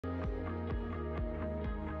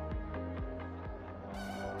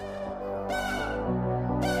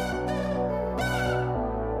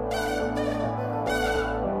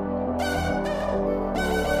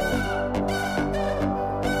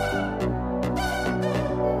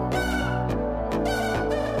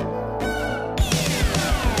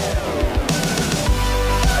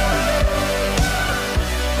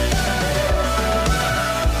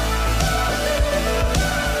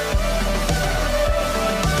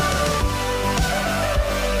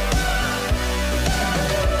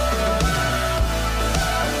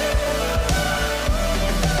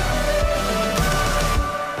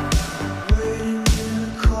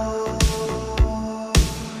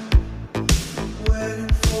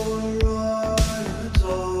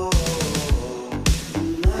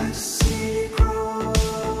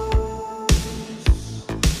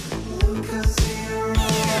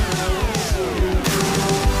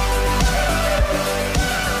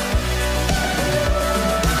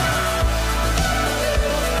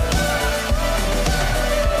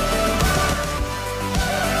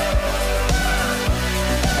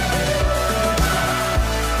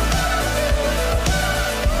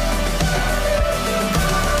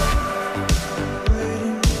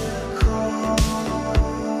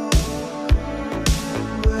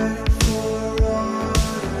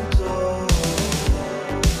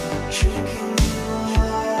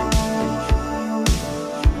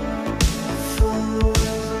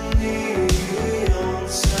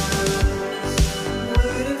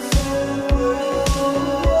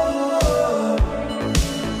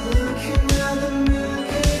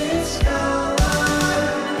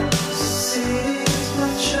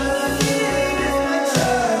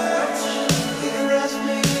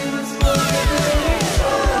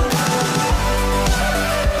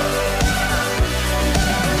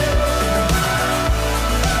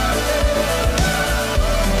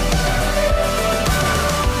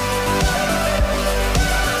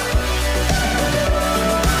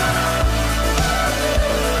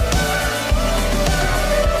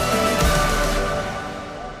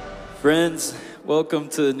Welcome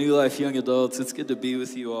to New Life Young Adults. It's good to be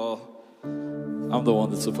with you all. I'm the one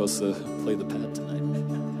that's supposed to play the pad tonight.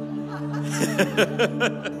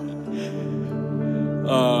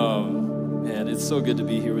 Man, it's so good to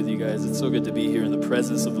be here with you guys. It's so good to be here in the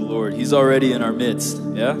presence of the Lord. He's already in our midst,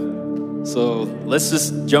 yeah? So let's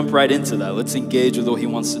just jump right into that. Let's engage with what he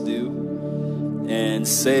wants to do and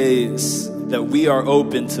say that we are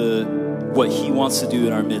open to what he wants to do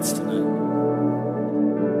in our midst tonight.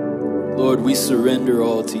 Lord, we surrender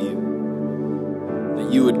all to you.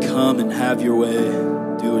 That you would come and have your way,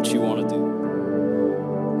 do what you want to do.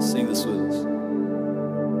 Sing this with us.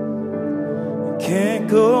 Can't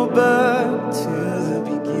go back to the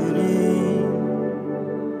beginning.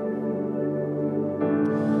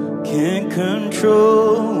 Can't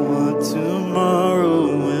control what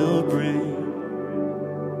tomorrow will bring.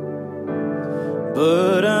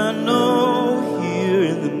 But I know here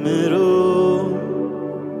in the middle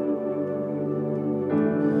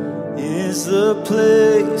is the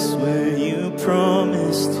place where you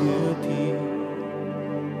promised to be.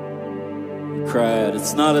 Cry out,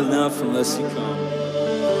 it's not enough unless you come.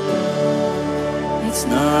 It's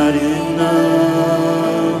not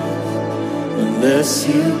enough unless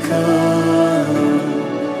you come.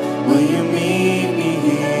 Will you meet me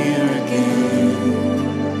here again?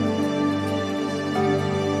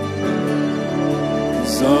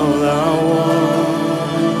 'Cause all I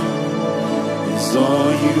want is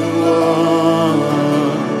all you are.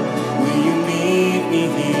 Will you meet me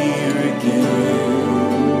here again?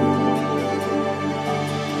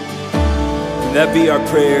 That be our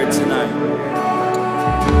prayer tonight.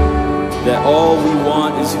 That all we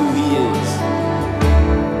want is who he is.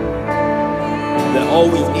 That all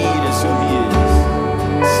we need is who he is.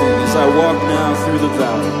 Sing, as I walk now through the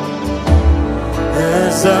valley.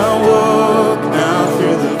 As I walk now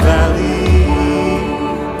through the valley,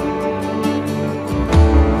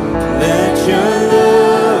 let your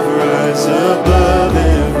love rise above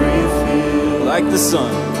every fear. Like the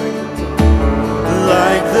sun.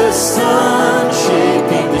 Like the sun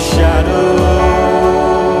shaping the shadows.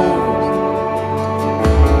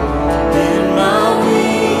 In my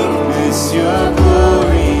weakness, your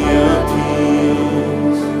glory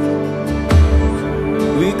appears.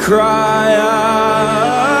 We cry out.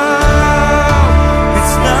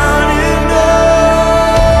 It's not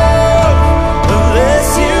enough unless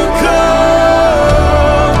you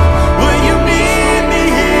come. Will you meet me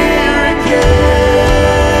here again?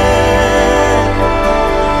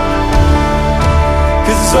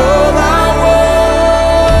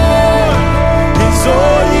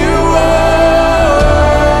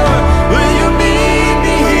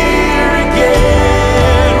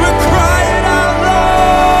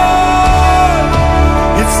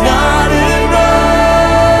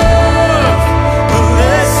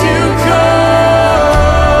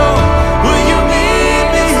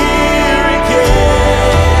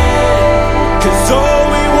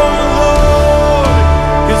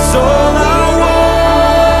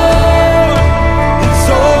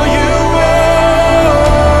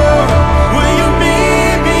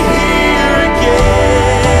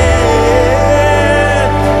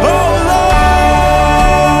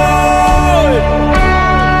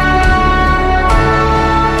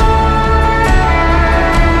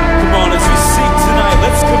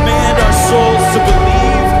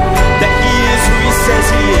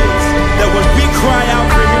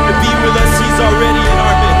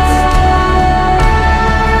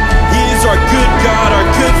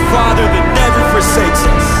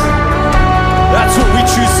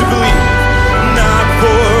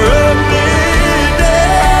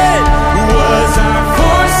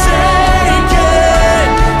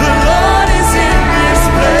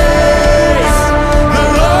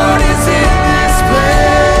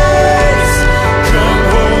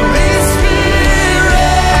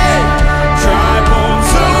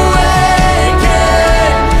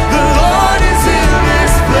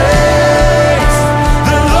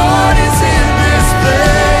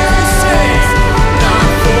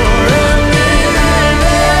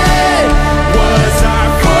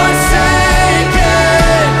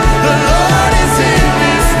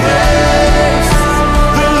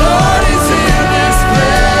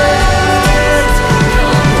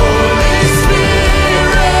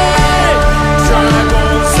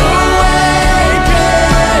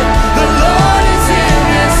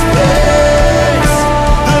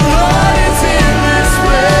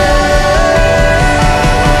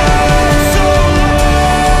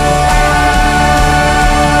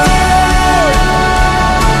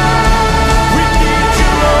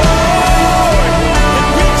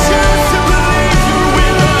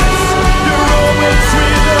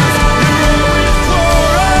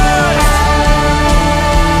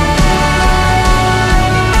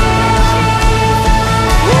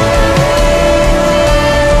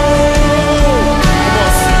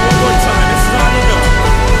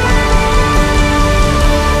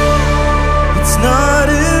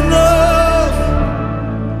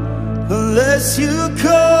 Unless you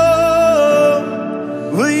come,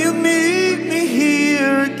 will you meet me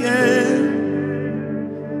here again?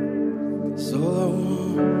 'Cause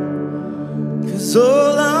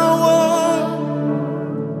all I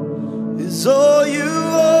want is all you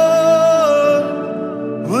are.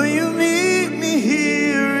 Will you meet me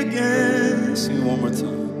here again? Sing it one more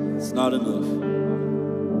time. It's not enough.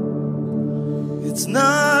 It's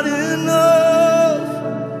not enough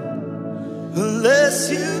unless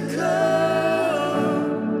you come.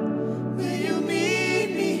 Will you meet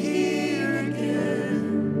me here again?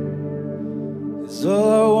 'Cause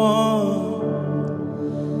all I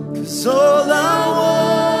want, 'cause all I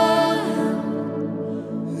want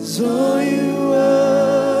is all you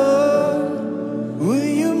are. Will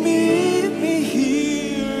you meet me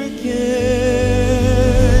here again?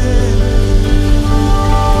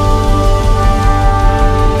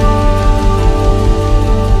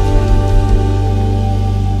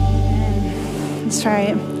 That's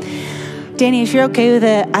right. Danny, if you're okay with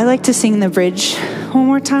it, I'd like to sing the bridge one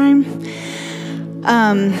more time.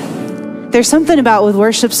 There's something about with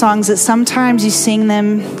worship songs that sometimes you sing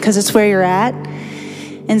them because it's where you're at.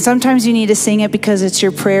 And sometimes you need to sing it because it's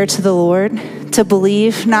your prayer to the Lord, to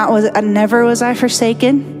believe, never was I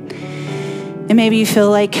forsaken. And maybe you feel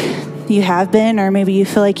like you have been, or maybe you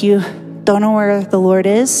feel like you don't know where the Lord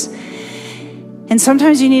is. And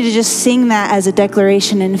sometimes you need to just sing that as a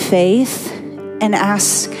declaration in faith and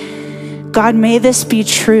ask, God, may this be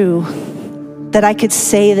true, that I could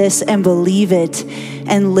say this and believe it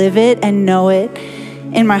and live it and know it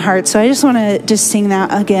in my heart. So I just want to just sing that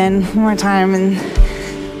again one more time and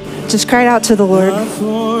just cry it out to the Lord. Not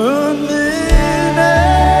for a minute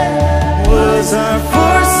was I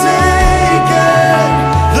forsaken.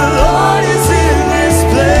 The Lord is in this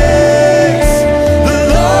place. The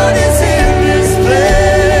Lord is in this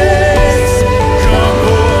place. Come,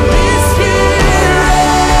 Holy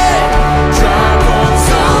Spirit, drop on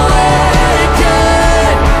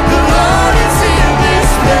awaken. The Lord is in this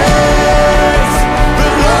place. The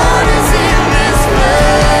Lord is in this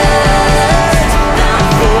place. Not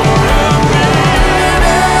for a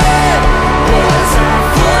minute was I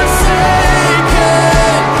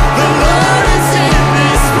forsaken. The Lord is in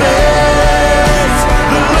this place.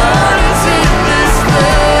 The Lord is in this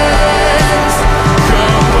place.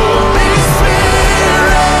 Come, Holy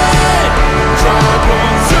Spirit, drop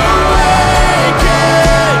on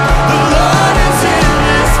awaken. The Lord is in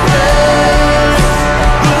this place.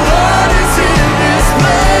 The Lord is in this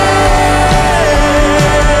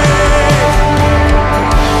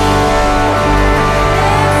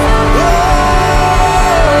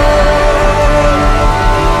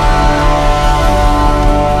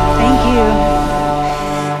Thank you.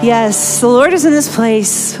 Yes, the Lord is in this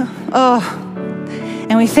place. Oh,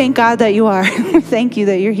 and we thank God that you are. We thank you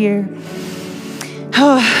that you're here.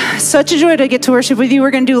 Oh, such a joy to get to worship with you. We're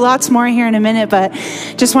going to do lots more here in a minute, but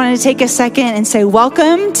just wanted to take a second and say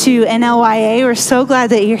welcome to NLYA. We're so glad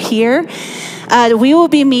that you're here. We will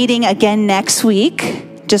be meeting again next week,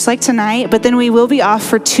 just like tonight, but then we will be off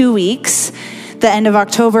for 2 weeks. The end of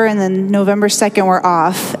October, and then November 2nd, we're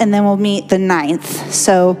off, and then we'll meet the 9th.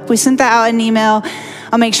 So we sent that out in an email.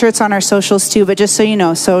 I'll make sure it's on our socials too, but just so you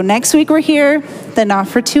know. So next week we're here, then off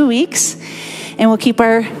for 2 weeks, and we'll keep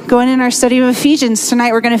going in our study of Ephesians.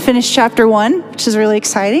 Tonight we're going to finish chapter 1, which is really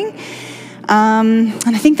exciting. And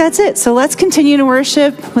I think that's it. So let's continue to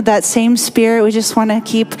worship with that same spirit. We just want to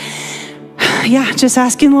keep, just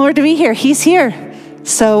asking the Lord to be here. He's here.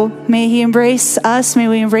 So may he embrace us. May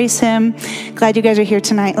we embrace him. Glad you guys are here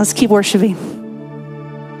tonight. Let's keep worshiping.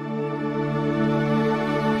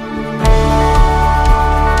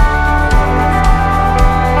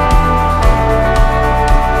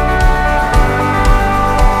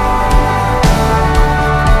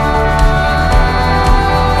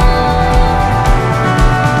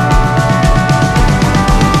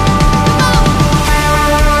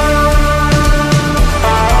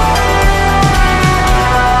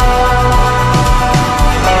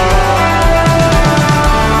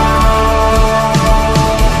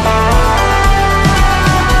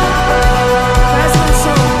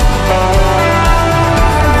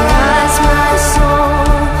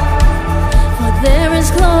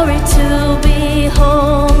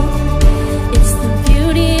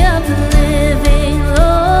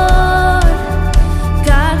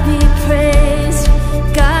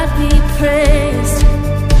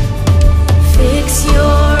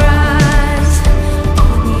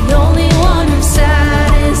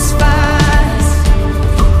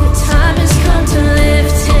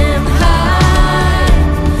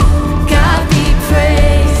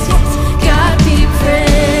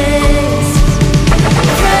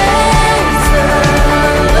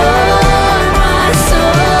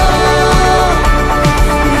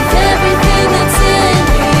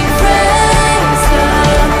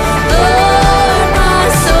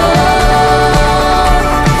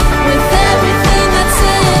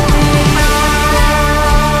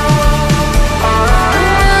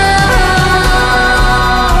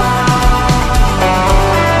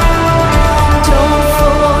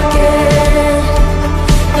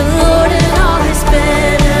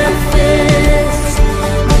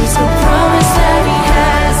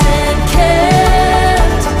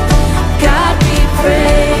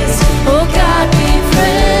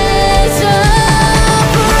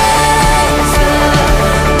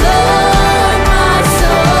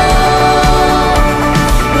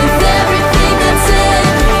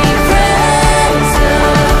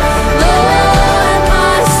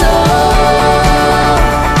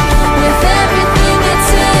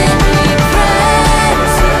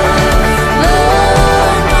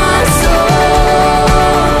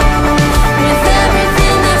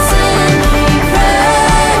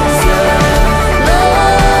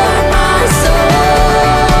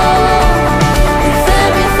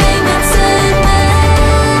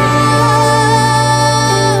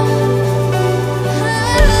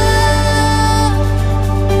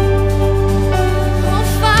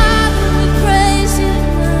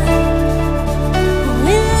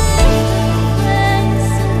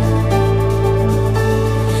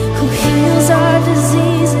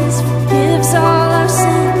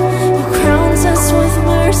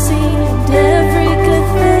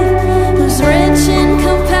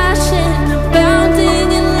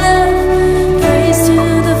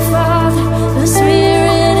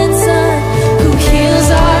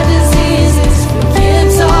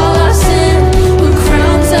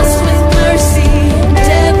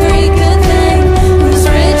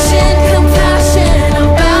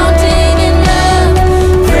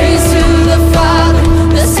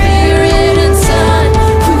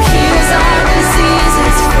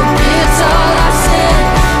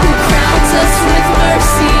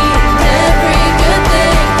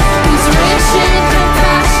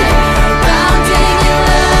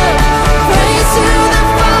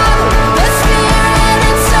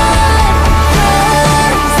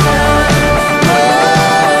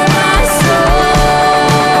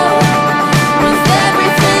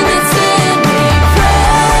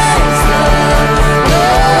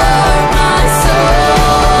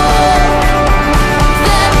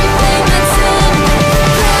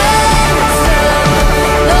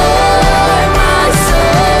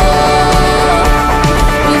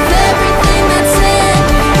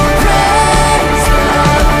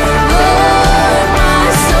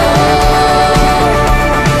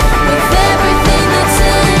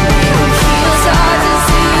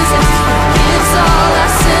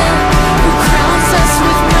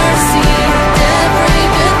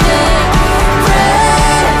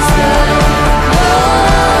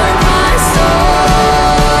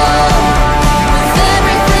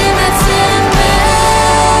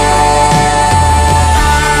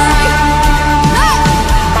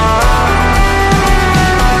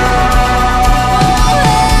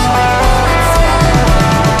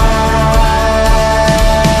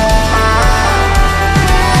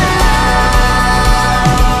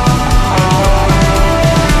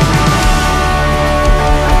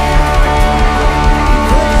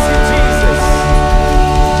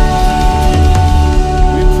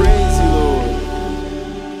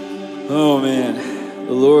 Oh man,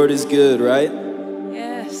 the Lord is good, right?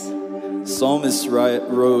 Yes. Psalmist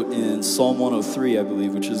wrote in Psalm 103, I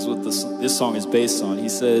believe, which is what this song is based on. He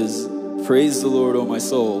says, "Praise the Lord, O my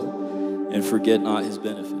soul, and forget not his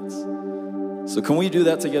benefits." So can we do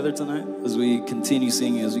that together tonight as we continue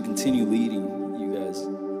singing, as we continue leading you guys?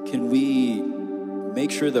 Can we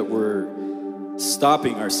make sure that we're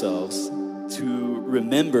stopping ourselves to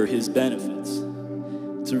remember his benefits,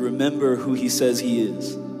 to remember who he says he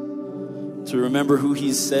is, to remember who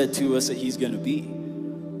he's said to us that he's going to be?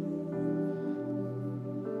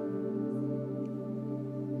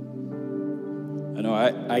 I know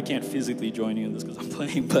I can't physically join you in this because I'm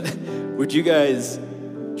playing, but would you guys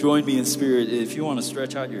join me in spirit? If you want to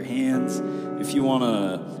stretch out your hands, if you want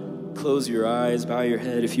to close your eyes, bow your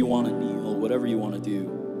head, if you want to kneel, whatever you want to do.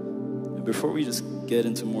 And before we just get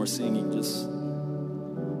into more singing, just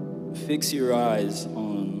fix your eyes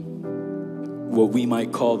on what we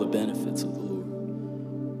might call the benefits of the Lord.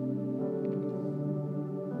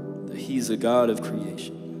 That he's a God of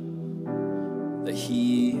creation. That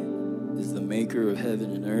he is the maker of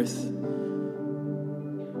heaven and earth.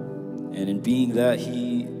 And in being that,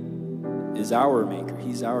 he is our maker.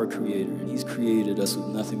 He's our creator. And he's created us with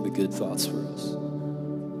nothing but good thoughts for us.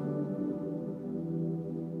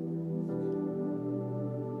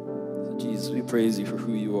 So Jesus, we praise you for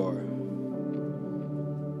who you are.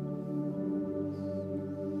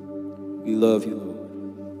 We love you, Lord.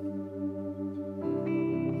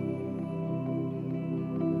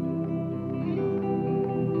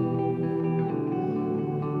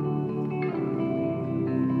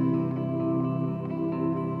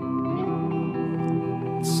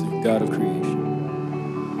 God of creation.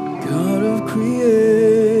 God of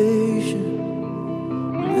creation,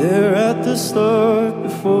 there at the start,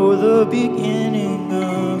 before the beginning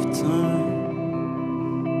of time.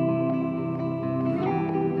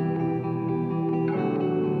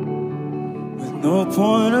 With no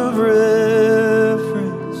point of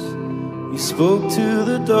reference, you spoke to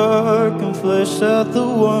the dark and fleshed out the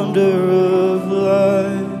wonder of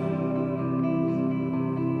life.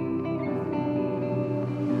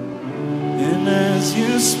 As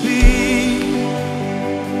you speak,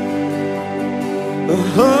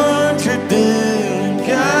 100 billion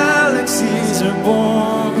galaxies are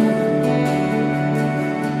born.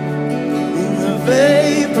 In the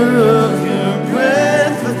vapor of your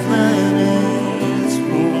breath, the planets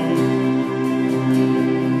form.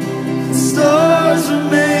 The stars are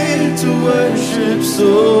made to worship so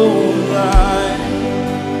light.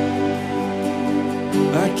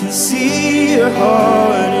 I can see your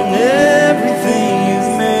heart in everything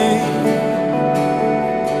you've made.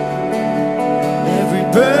 Every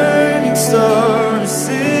bird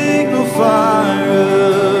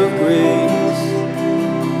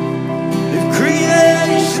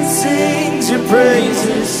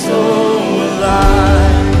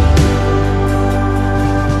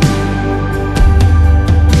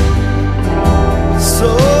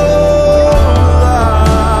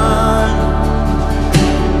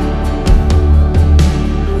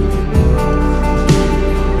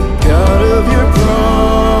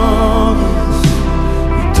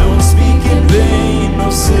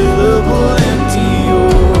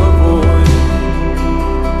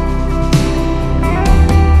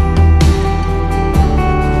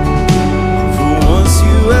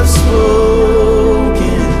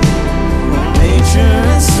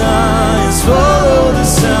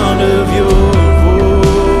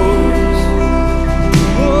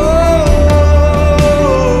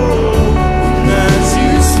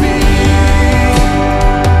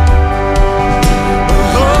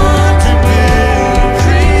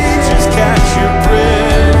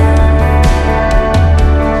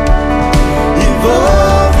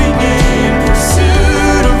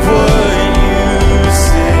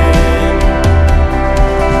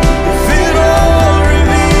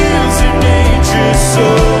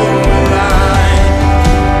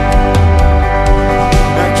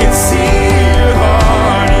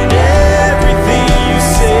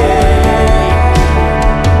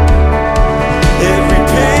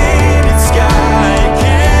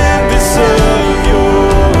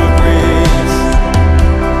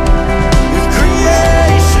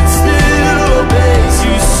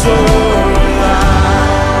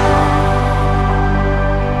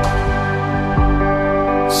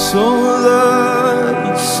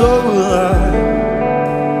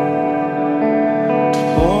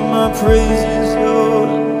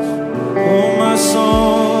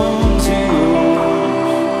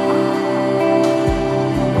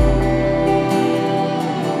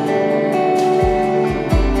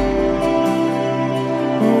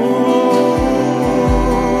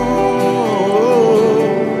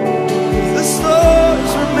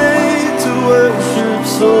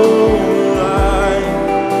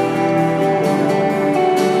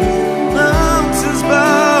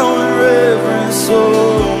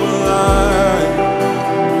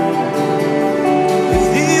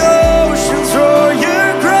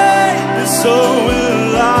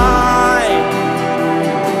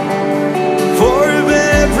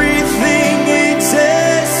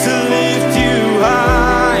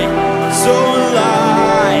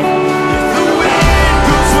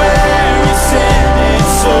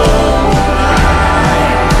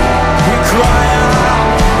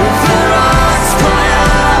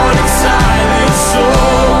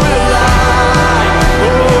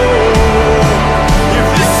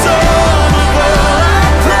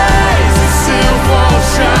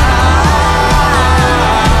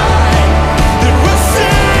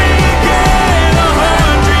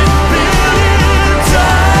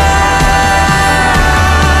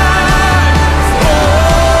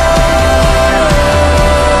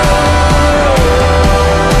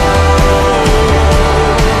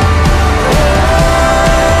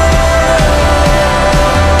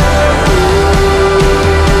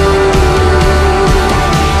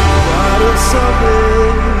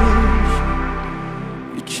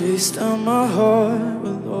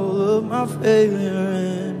failure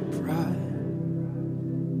and pride.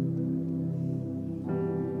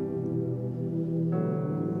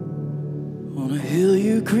 On a hill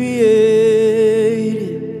you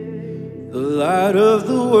created, the light of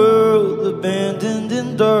the world, abandoned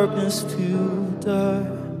in darkness to die.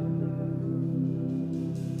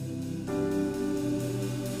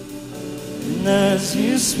 And as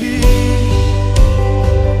you speak,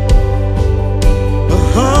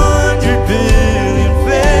 100 billion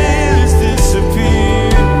failures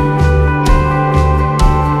disappear.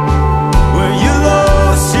 Where you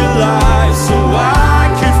lost your life so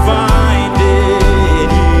I could find it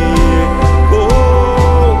here.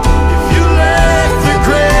 Oh, if you left the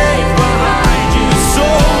grave behind you, so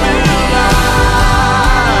will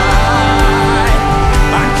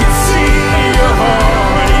I can see your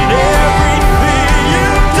heart in everything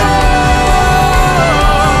you've done.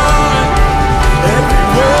 Every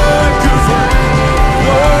work of art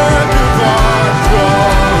from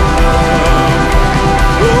love.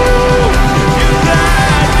 Oh, you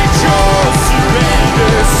gladly chose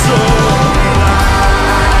surrender, so I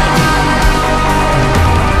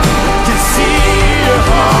can see your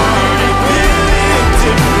heart in million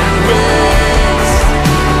different ways.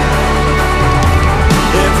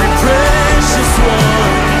 Every precious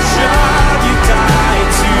one, a child you died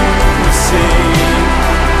to save.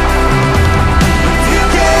 You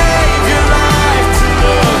gave your life to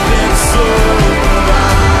love, and so will I.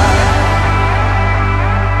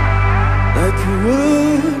 Like you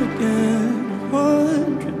would again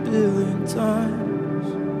 100 billion times.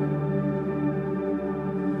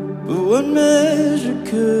 But what measure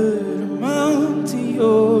could amount to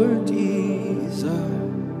your desire?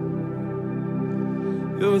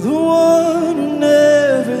 You're the one who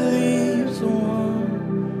never leaves the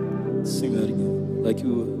one. Let's sing that again, like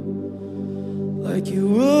you would. Like you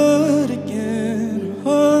would again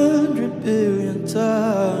 100 billion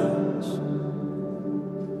times.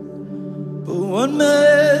 But what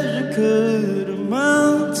measure could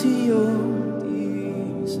amount to your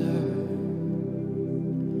desire?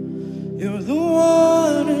 You're the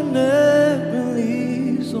one who never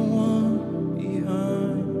leaves the one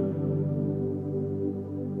behind.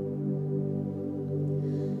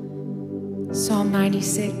 Psalm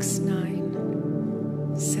 96:9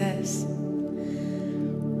 says,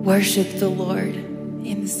 "Worship the Lord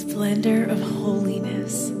in the splendor of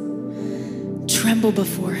holiness. Tremble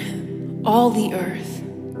before him, all the earth."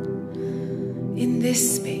 In this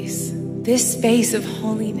space of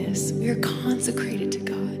holiness, we are consecrated to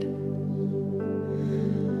God.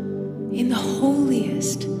 In the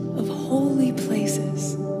holiest of holy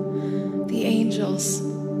places, the angels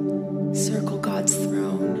circle God's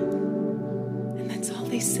throne. And that's all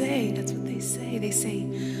they say. That's what they say. They say,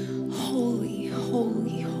 "Holy,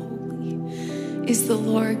 holy, holy is the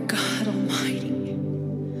Lord God Almighty."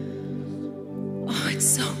 Oh, it's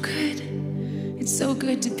so good. It's so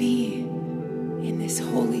good to be in this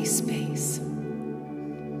holy space.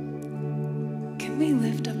 Can we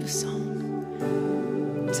lift up a song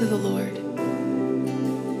to the Lord?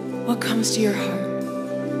 What comes to your heart?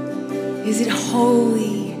 Is it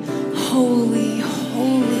holy, holy,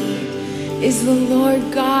 holy is the Lord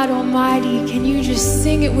God Almighty? Can you just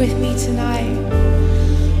sing it with me tonight?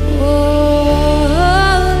 Holy,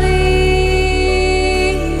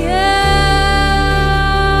 yeah.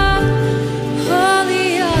 Holy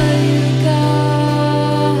are you,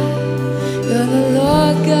 God. You're the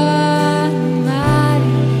Lord God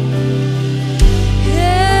Almighty.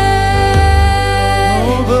 Yeah.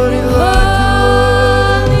 Nobody like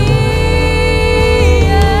Holy,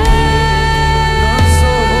 yeah. None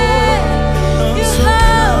so holy, none You so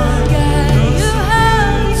holy, kind, God. none You so holy,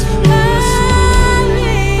 good to us. holy,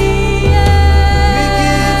 We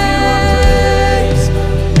give you our praise.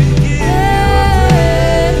 We give you our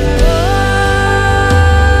praise.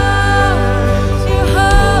 You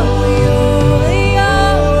holy, holy,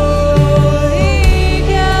 holy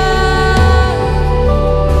God.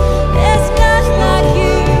 There's none like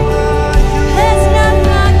you. There's none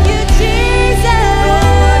like you, Jesus.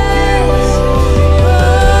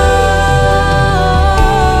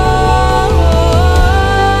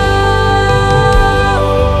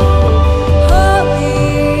 Holy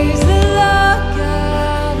is the Lord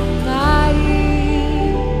God Almighty.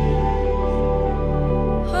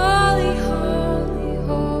 Holy, holy,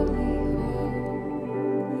 holy, holy God.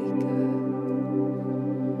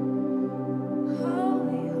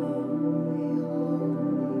 Holy, holy, holy God.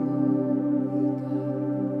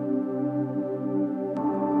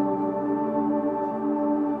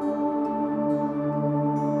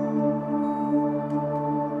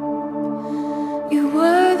 You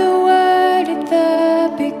were the Word at the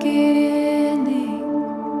beginning.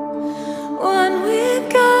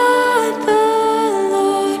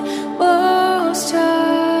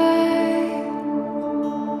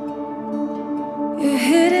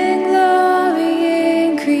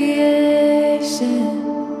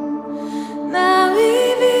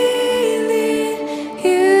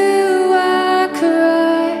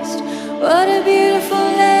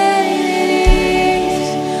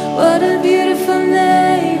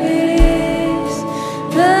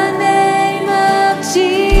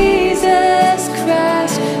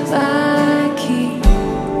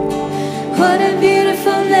 What a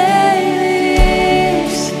beautiful name it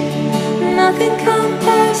is. Nothing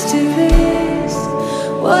compares to this.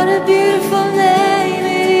 What a beautiful name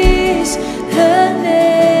it is. The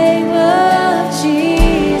name of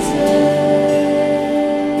Jesus.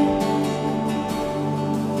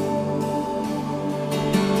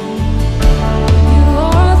 You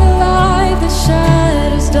are the light that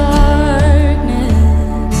shadows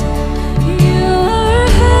darkness. You are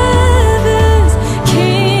heaven's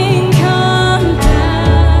King come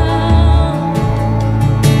down.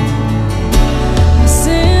 My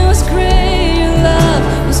sin was great, your love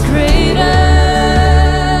was greater.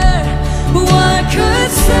 What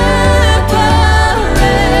could separate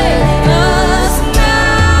us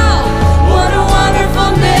now? What a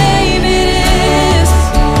wonderful name it is.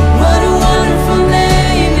 What a wonderful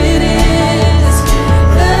name it is.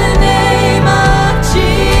 The name of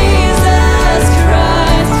Jesus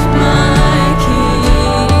Christ, my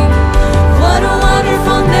King. What a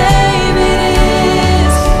wonderful name it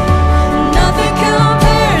is. Nothing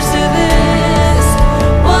compares to this.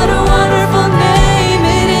 What a wonderful name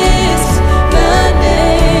it is. The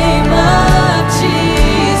name of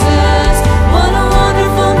Jesus. What a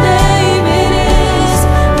wonderful name it is.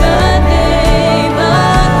 The name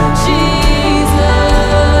of Jesus.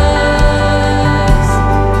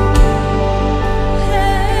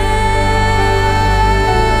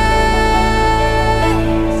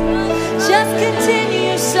 Just continue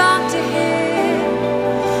your song to Him.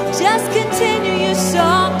 Just continue your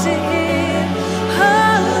song to Him.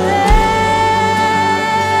 Holy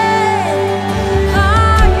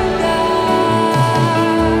are you, God.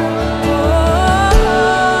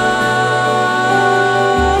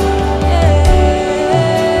 Oh, yeah.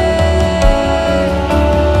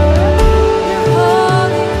 You're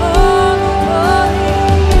holy, holy, holy.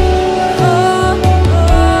 Holy,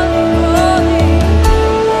 holy, holy.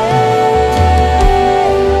 Yeah.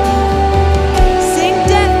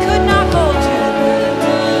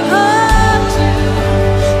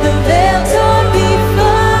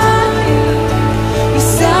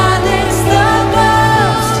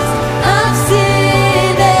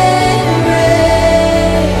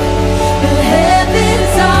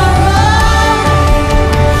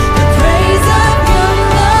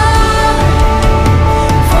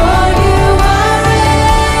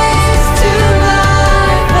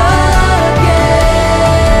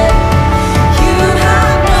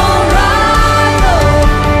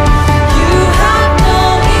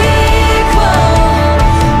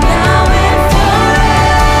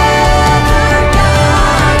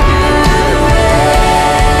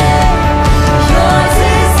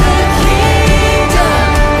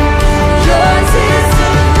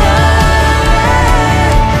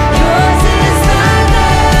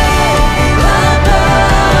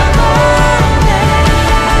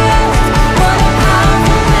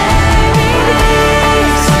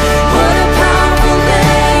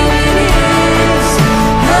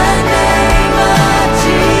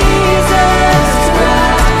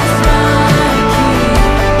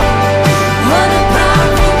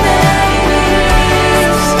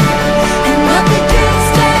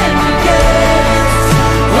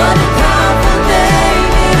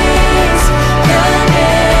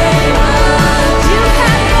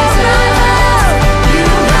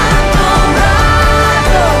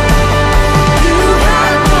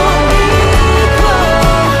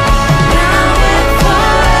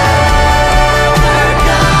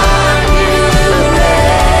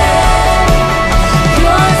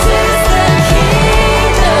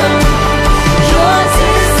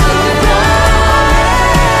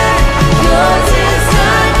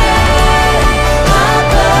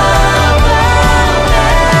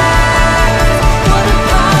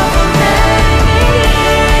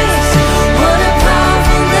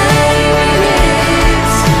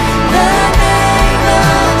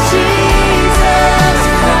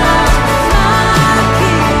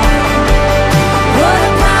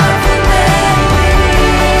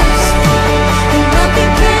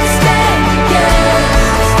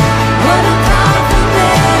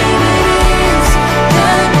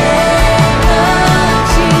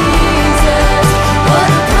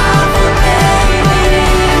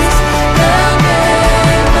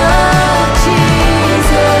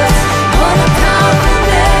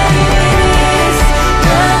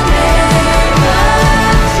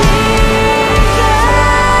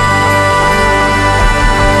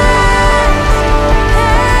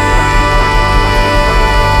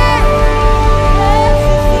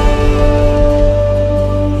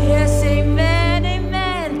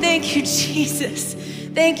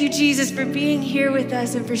 with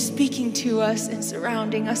us and for speaking to us and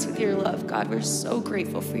surrounding us with your love. God, we're so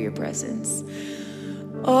grateful for your presence.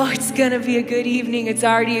 Oh, it's gonna be a good evening. It's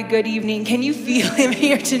already a good evening. Can you feel him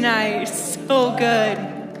here tonight? So good.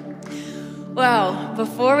 Well,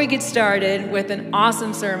 before we get started with an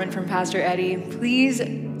awesome sermon from Pastor Eddie, please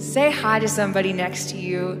say hi to somebody next to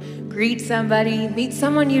you, greet somebody, meet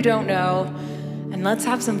someone you don't know, and let's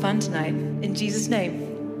have some fun tonight. In Jesus' name.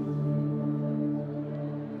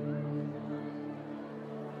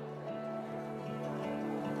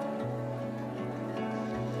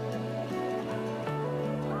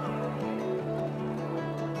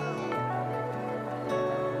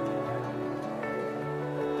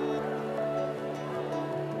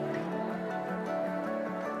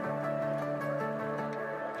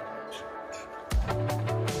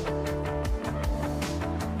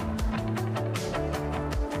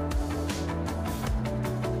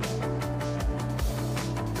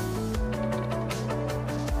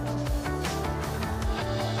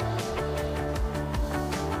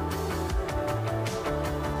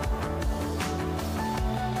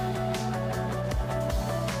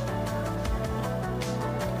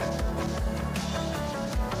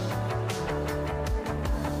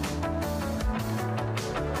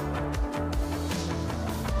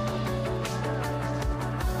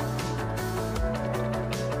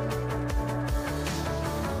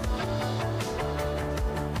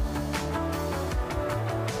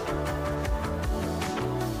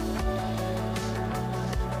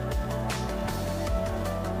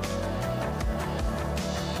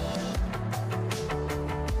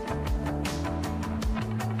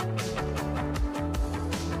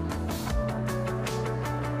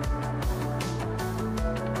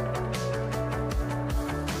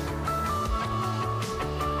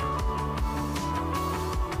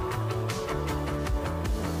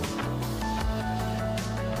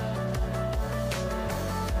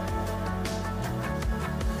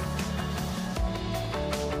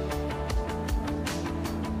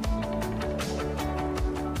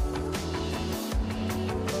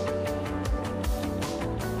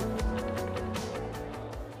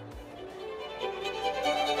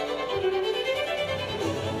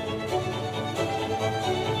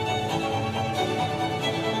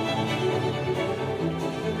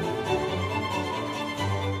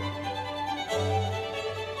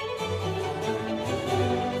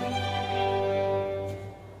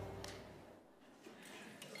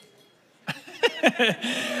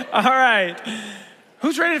 All right.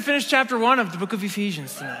 Who's ready to finish chapter 1 of the book of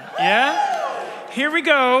Ephesians tonight? Yeah? Here we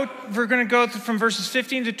go. We're going to go from verses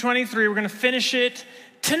 15 to 23. We're going to finish it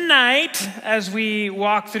tonight as we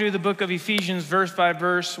walk through the book of Ephesians verse by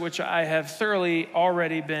verse, which I have thoroughly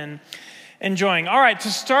already been enjoying. All right,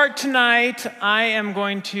 to start tonight, I am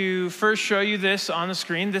going to first show you this on the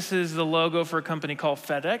screen. This is the logo for a company called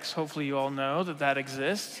FedEx. Hopefully you all know that that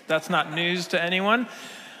exists. That's not news to anyone.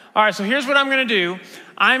 All right, so here's what I'm going to do.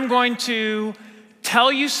 I'm going to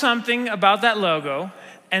tell you something about that logo,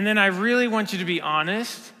 and then I really want you to be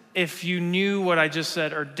honest if you knew what I just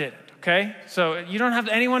said or didn't, okay? So you don't have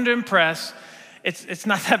anyone to impress. It's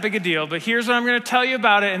not that big a deal, but here's what I'm going to tell you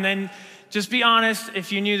about it, and then just be honest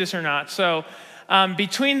if you knew this or not. So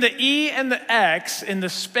between the E and the X in the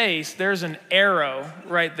space, there's an arrow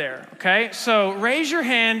right there, okay? So raise your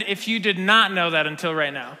hand if you did not know that until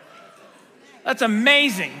right now. That's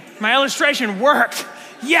amazing. My illustration worked.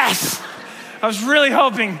 Yes. I was really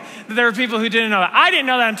hoping that there were people who didn't know that. I didn't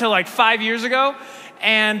know that until like 5 years ago.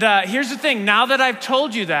 And here's the thing. Now that I've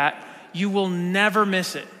told you that, you will never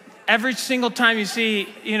miss it. Every single time you see,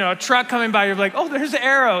 a truck coming by, you're like, oh, there's the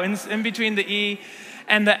arrow in between the E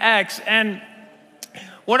and the X. And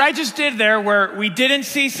what I just did there, where we didn't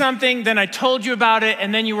see something, then I told you about it,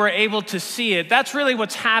 and then you were able to see it, that's really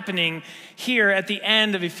what's happening here at the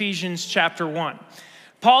end of Ephesians chapter 1.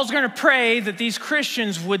 Paul's going to pray that these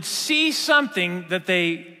Christians would see something that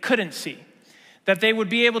they couldn't see, that they would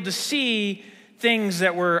be able to see things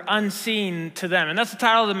that were unseen to them. And that's the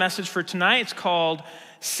title of the message for tonight. It's called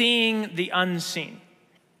Seeing the Unseen.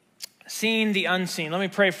 Seeing the Unseen. Let me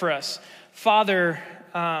pray for us. Father,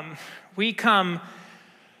 we come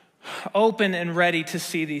open and ready to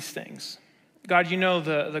see these things. God, you know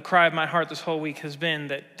the cry of my heart this whole week has been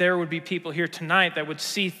that there would be people here tonight that would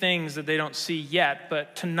see things that they don't see yet,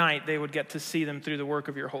 but tonight they would get to see them through the work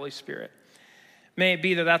of your Holy Spirit. May it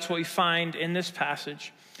be that that's what we find in this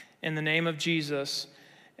passage. In the name of Jesus,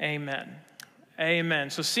 amen.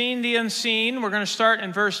 Amen. So seeing the unseen, we're going to start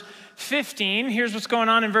in verse 15. Here's what's going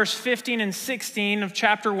on in verse 15 and 16 of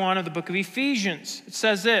chapter 1 of the book of Ephesians. It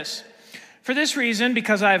says this: "For this reason,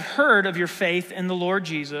 because I have heard of your faith in the Lord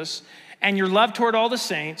Jesus and your love toward all the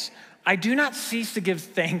saints, I do not cease to give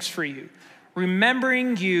thanks for you,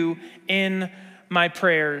 remembering you in my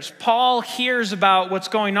prayers. Paul hears about what's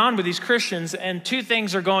going on with these Christians, and two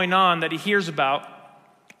things are going on that he hears about.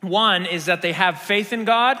 One is that they have faith in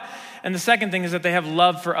God, and the second thing is that they have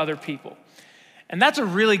love for other people. And that's a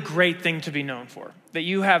really great thing to be known for, that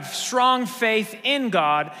you have strong faith in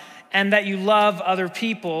God and that you love other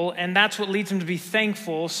people, and that's what leads them to be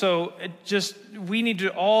thankful. So we need to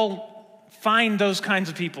all find those kinds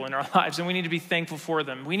of people in our lives, and we need to be thankful for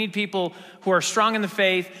them. We need people who are strong in the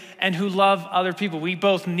faith and who love other people. We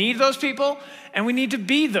both need those people, and we need to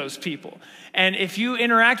be those people. And if you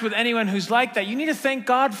interact with anyone who's like that, you need to thank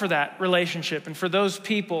God for that relationship and for those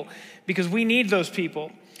people, because we need those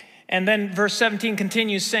people. And then verse 17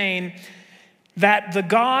 continues saying that the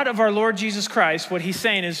God of our Lord Jesus Christ, what he's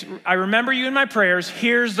saying is, I remember you in my prayers.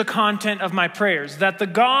 Here's the content of my prayers. That the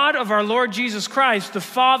God of our Lord Jesus Christ, the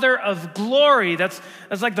Father of glory, that's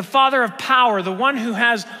like the Father of power, the one who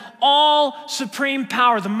has all supreme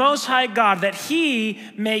power, the Most High God, that he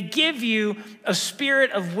may give you a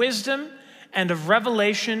spirit of wisdom and of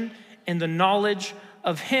revelation in the knowledge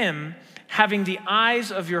of him, having the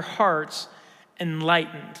eyes of your hearts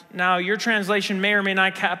enlightened. Now, your translation may or may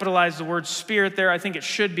not capitalize the word spirit there. I think it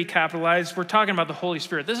should be capitalized. We're talking about the Holy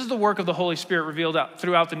Spirit. This is the work of the Holy Spirit revealed out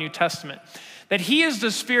throughout the New Testament. That he is the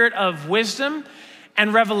spirit of wisdom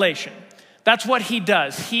and revelation. That's what he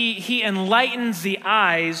does. He enlightens the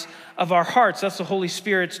eyes of our hearts. That's the Holy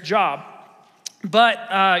Spirit's job.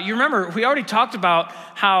 But you remember, we already talked about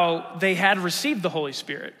how they had received the Holy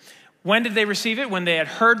Spirit. When did they receive it? When they had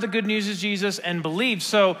heard the good news of Jesus and believed.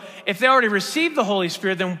 So if they already received the Holy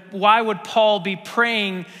Spirit, then why would Paul be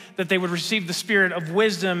praying that they would receive the spirit of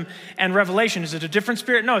wisdom and revelation? Is it a different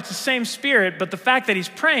spirit? No, it's the same spirit, but the fact that he's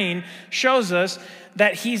praying shows us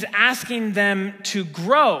that he's asking them to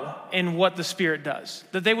grow in what the Spirit does,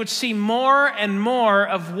 that they would see more and more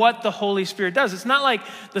of what the Holy Spirit does. It's not like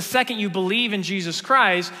the second you believe in Jesus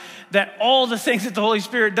Christ that all the things that the Holy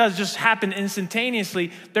Spirit does just happen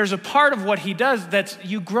instantaneously. There's a part of what he does that's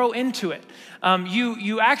you grow into it.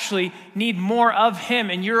 You actually need more of him,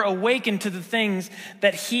 and you're awakened to the things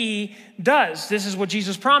that he does. This is what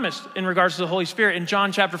Jesus promised in regards to the Holy Spirit. In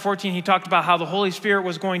John chapter 14, he talked about how the Holy Spirit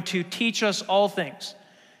was going to teach us all things.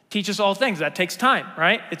 Teach us all things. That takes time,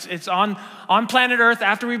 right? It's on planet Earth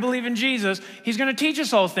after we believe in Jesus. He's going to teach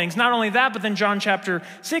us all things. Not only that, but then John chapter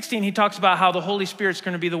 16, he talks about how the Holy Spirit's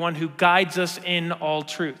going to be the one who guides us in all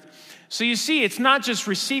truth. So you see, it's not just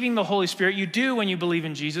receiving the Holy Spirit. You do when you believe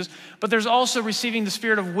in Jesus, but there's also receiving the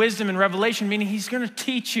spirit of wisdom and revelation, meaning he's going to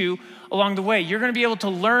teach you along the way. You're going to be able to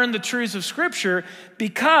learn the truths of Scripture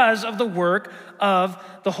because of the work of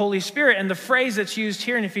the Holy Spirit. And the phrase that's used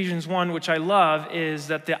here in Ephesians 1, which I love, is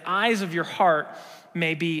that the eyes of your heart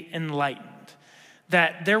may be enlightened.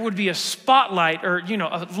 That there would be a spotlight or,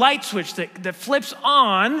 a light switch that flips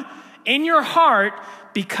on in your heart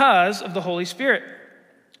because of the Holy Spirit.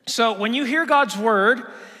 So when you hear God's word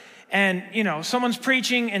and, someone's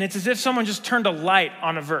preaching and it's as if someone just turned a light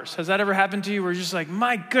on a verse. Has that ever happened to you where you're just like,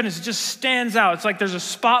 my goodness, it just stands out. It's like there's a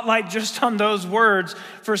spotlight just on those words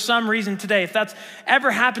for some reason today. If that's ever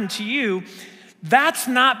happened to you, that's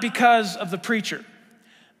not because of the preacher.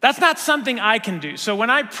 That's not something I can do. So when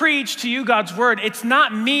I preach to you God's word, it's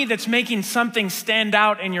not me that's making something stand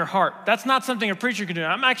out in your heart. That's not something a preacher can do.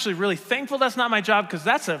 I'm actually really thankful that's not my job because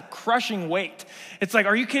that's a crushing weight. It's like,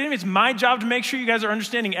 are you kidding me? It's my job to make sure you guys are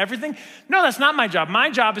understanding everything? No, that's not my job. My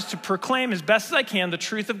job is to proclaim as best as I can the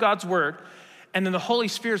truth of God's word, and then the Holy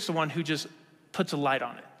Spirit's the one who just puts a light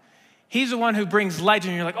on it. He's the one who brings light,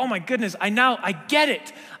 and you're like, oh my goodness, I get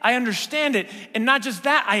it. I understand it. And not just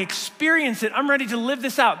that, I experience it. I'm ready to live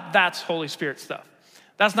this out. That's Holy Spirit stuff.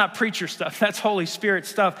 That's not preacher stuff. That's Holy Spirit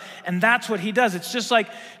stuff. And that's what he does. It's just like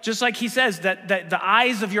he says that the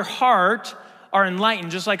eyes of your heart are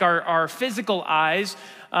enlightened, just like our physical eyes.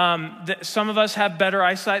 Some of us have better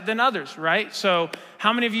eyesight than others, right? So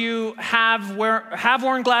how many of you have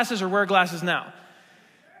worn glasses or wear glasses now?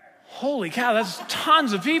 Holy cow, that's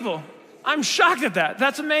tons of people. I'm shocked at that.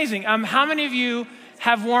 That's amazing. How many of you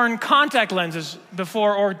have worn contact lenses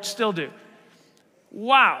before or still do?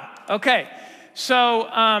 Wow. Okay. So,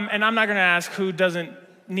 and I'm not going to ask who doesn't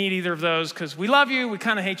need either of those because we love you. We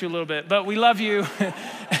kind of hate you a little bit, but we love you.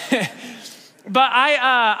 But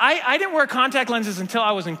I didn't wear contact lenses until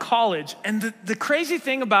I was in college. And the crazy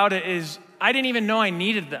thing about it is I didn't even know I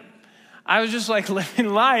needed them. I was just like living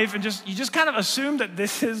life and you just kind of assume that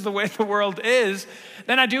this is the way the world is.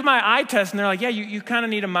 Then I do my eye test and they're like, yeah, you kind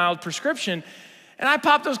of need a mild prescription. And I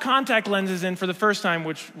popped those contact lenses in for the first time,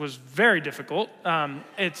 which was very difficult.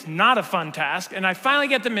 It's not a fun task. And I finally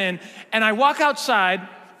get them in and I walk outside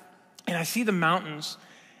and I see the mountains,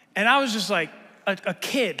 and I was just like a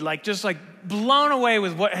kid, like just like blown away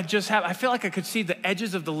with what had just happened. I feel like I could see the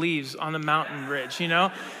edges of the leaves on the mountain ridge, you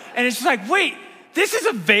know? And it's just like, wait, this is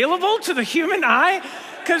available to the human eye?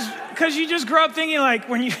 Because you just grow up thinking like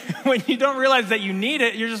when you don't realize that you need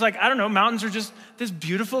it, you're just like, I don't know, mountains are just this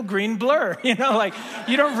beautiful green blur, you know? Like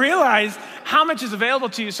you don't realize how much is available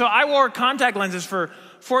to you. So I wore contact lenses for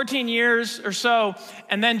 14 years or so.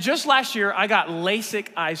 And then just last year, I got LASIK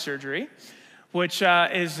eye surgery, which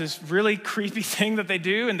is this really creepy thing that they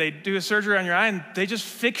do. And they do a surgery on your eye and they just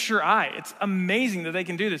fix your eye. It's amazing that they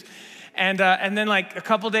can do this. And then like a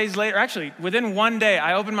couple days later, actually within one day,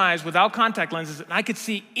 I opened my eyes without contact lenses and I could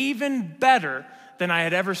see even better than I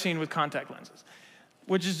had ever seen with contact lenses,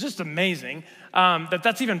 which is just amazing that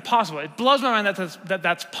that's even possible. It blows my mind that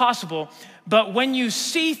that's possible. But when you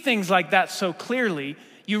see things like that so clearly,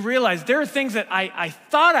 you realize there are things that I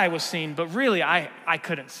thought I was seeing, but really I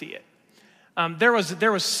couldn't see it. There was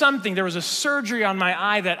a surgery on my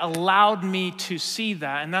eye that allowed me to see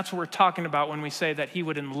that. And that's what we're talking about when we say that he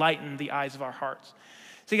would enlighten the eyes of our hearts.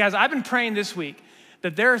 See, guys, I've been praying this week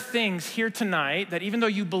that there are things here tonight that even though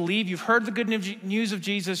you believe, you've heard the good news of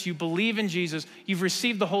Jesus, you believe in Jesus, you've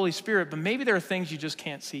received the Holy Spirit, but maybe there are things you just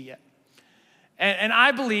can't see yet. And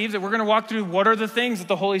I believe that we're going to walk through what are the things that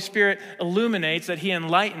the Holy Spirit illuminates, that he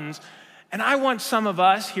enlightens. And I want some of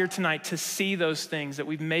us here tonight to see those things that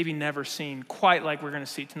we've maybe never seen quite like we're going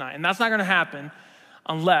to see tonight. And that's not going to happen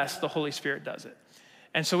unless the Holy Spirit does it.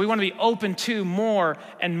 And so we want to be open to more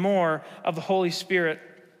and more of the Holy Spirit.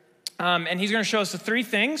 And he's going to show us the three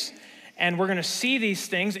things. And we're going to see these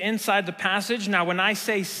things inside the passage. Now, when I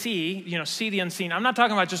say see, see the unseen, I'm not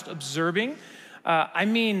talking about just observing. I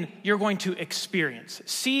mean, you're going to experience.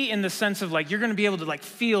 See in the sense of like, you're going to be able to like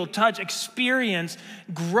feel, touch, experience,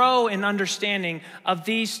 grow in understanding of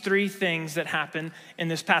these three things that happen in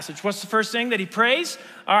this passage. What's the first thing that he prays?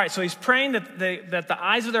 All right, so he's praying that the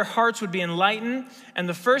eyes of their hearts would be enlightened. And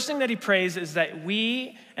the first thing that he prays is that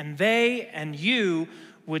we and they and you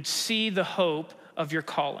would see the hope of your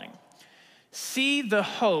calling. See the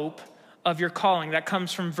hope of your calling. That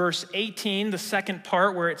comes from verse 18, the second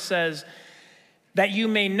part where it says, that you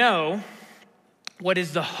may know what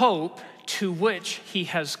is the hope to which he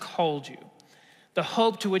has called you. The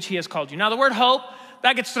hope to which he has called you. Now, the word hope,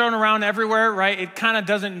 that gets thrown around everywhere, right? It kind of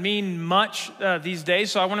doesn't mean much these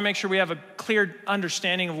days, so I want to make sure we have a clear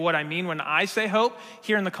understanding of what I mean when I say hope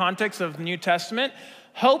here in the context of the New Testament.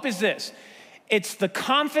 Hope is this. It's the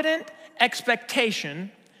confident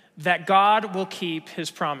expectation that God will keep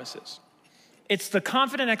his promises. It's the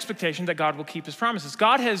confident expectation that God will keep his promises.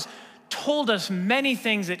 God has told us many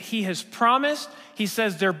things that he has promised. He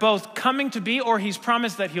says they're both coming to be, or he's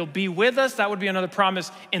promised that he'll be with us. That would be another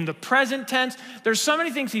promise in the present tense. There's so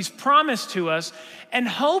many things he's promised to us. And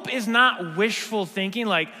hope is not wishful thinking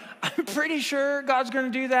like, I'm pretty sure God's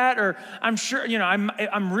going to do that. Or I'm sure,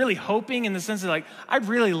 I'm really hoping in the sense of like, I'd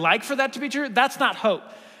really like for that to be true. That's not hope.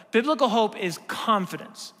 Biblical hope is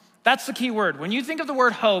confidence. That's the key word. When you think of the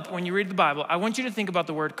word hope, when you read the Bible, I want you to think about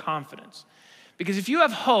the word confidence. Because if you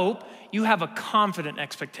have hope, you have a confident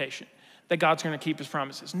expectation that God's going to keep his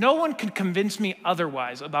promises. No one can convince me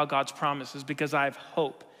otherwise about God's promises because I have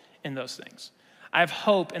hope in those things. I have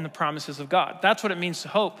hope in the promises of God. That's what it means to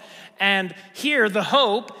hope. And here, the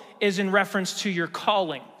hope is in reference to your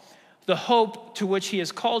calling, the hope to which he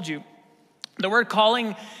has called you. The word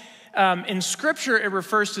calling, in Scripture, it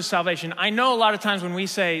refers to salvation. I know a lot of times when we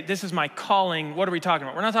say, this is my calling, what are we talking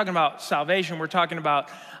about? We're not talking about salvation. We're talking about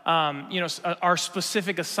our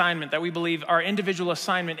specific assignment that we believe, our individual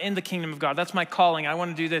assignment in the kingdom of God. That's my calling. I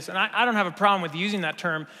want to do this. And I don't have a problem with using that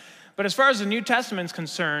term. But as far as the New Testament is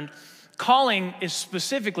concerned, calling is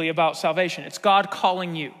specifically about salvation. It's God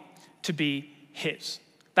calling you to be his.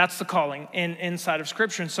 That's the calling inside of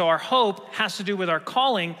Scripture. And so our hope has to do with our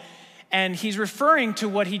calling. And he's referring to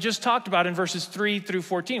what he just talked about in verses 3 through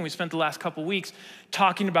 14. We spent the last couple weeks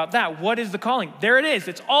talking about that. What is the calling? There it is.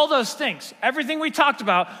 It's all those things. Everything we talked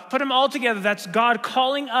about, put them all together. That's God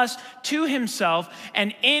calling us to himself.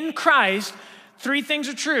 And in Christ, three things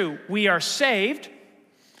are true. We are saved,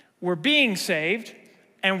 we're being saved,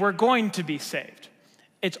 and we're going to be saved.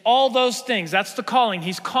 It's all those things. That's the calling.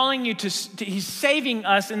 He's calling you he's saving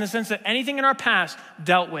us in the sense that anything in our past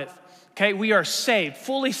dealt with. Okay, we are saved,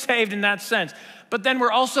 fully saved in that sense. But then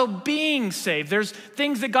we're also being saved. There's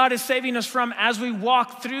things that God is saving us from as we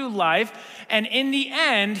walk through life. And in the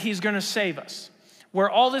end, he's going to save us. Where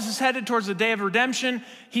all this is headed towards the day of redemption,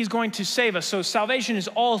 he's going to save us. So salvation is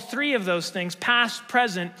all three of those things, past,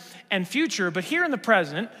 present, and future. But here in the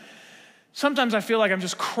present, Sometimes I feel like I'm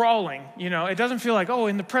just crawling, It doesn't feel like,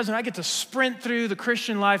 in the present, I get to sprint through the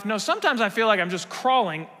Christian life. No, sometimes I feel like I'm just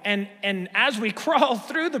crawling. And as we crawl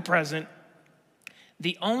through the present,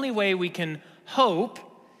 the only way we can hope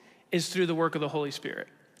is through the work of the Holy Spirit.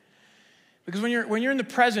 Because when you're in the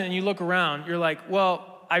present and you look around, you're like,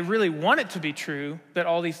 well, I really want it to be true that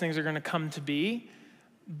all these things are going to come to be,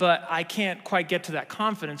 but I can't quite get to that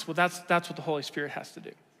confidence. Well, that's what the Holy Spirit has to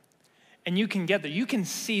do. And you can get there. You can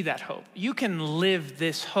see that hope. You can live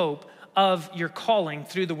this hope of your calling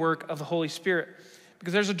through the work of the Holy Spirit.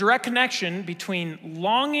 Because there's a direct connection between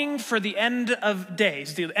longing for the end of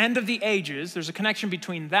days, the end of the ages. There's a connection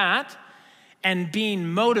between that and being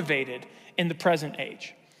motivated in the present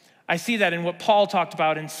age. I see that in what Paul talked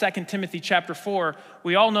about in 2 Timothy chapter 4.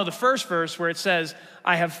 We all know the first verse where it says,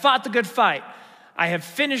 I have fought the good fight. I have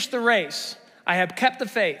finished the race. I have kept the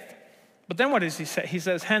faith. But then what does he say? He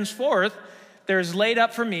says, henceforth, there is laid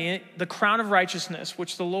up for me the crown of righteousness,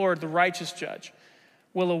 which the Lord, the righteous judge,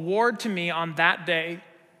 will award to me on that day.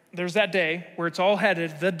 There's that day where it's all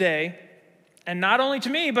headed, the day. And not only to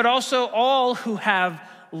me, but also all who have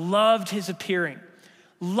loved his appearing.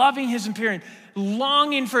 Loving his appearing,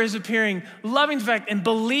 longing for his appearing, loving the fact and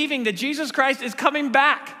believing that Jesus Christ is coming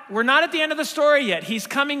back. We're not at the end of the story yet. He's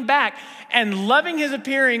coming back. And loving his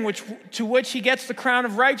appearing, to which he gets the crown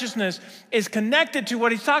of righteousness, is connected to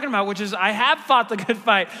what he's talking about, which is, I have fought the good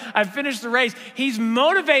fight. I've finished the race. He's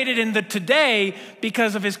motivated in the today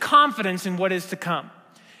because of his confidence in what is to come.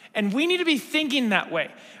 And we need to be thinking that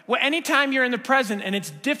way. Well, anytime you're in the present and it's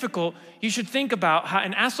difficult, you should think about how,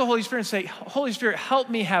 and ask the Holy Spirit and say, Holy Spirit, help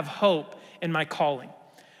me have hope in my calling.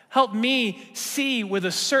 Help me see with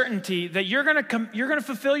a certainty that you're going to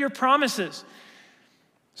fulfill your promises.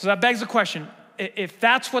 So that begs the question, if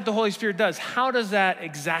that's what the Holy Spirit does, how does that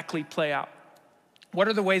exactly play out? What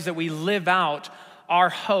are the ways that we live out our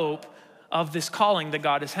hope of this calling that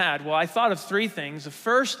God has had? Well, I thought of three things. The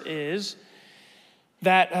first is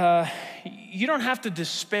that you don't have to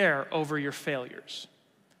despair over your failures.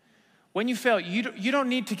 When you fail, you don't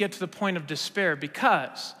need to get to the point of despair,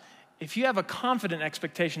 because if you have a confident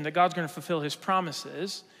expectation that God's going to fulfill his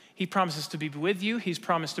promises, he promises to be with you. He's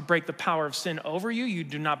promised to break the power of sin over you. You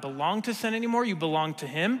do not belong to sin anymore. You belong to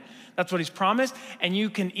him. That's what he's promised. And you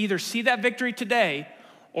can either see that victory today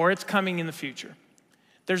or it's coming in the future.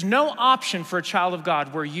 There's no option for a child of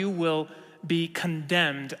God where you will be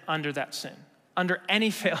condemned under that sin, under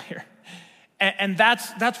any failure. And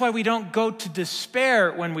that's why we don't go to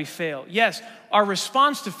despair when we fail. Yes, our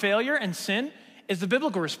response to failure and sin is the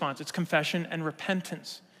biblical response. It's confession and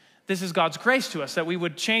repentance. This is God's grace to us, that we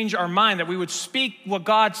would change our mind, that we would speak what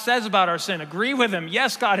God says about our sin, agree with him.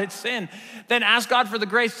 Yes, God, it's sin. Then ask God for the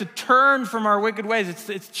grace to turn from our wicked ways.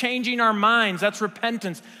 It's changing our minds. That's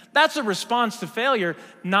repentance. That's a response to failure,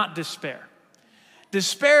 not despair.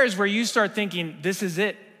 Despair is where you start thinking, this is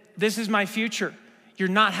it. This is my future. You're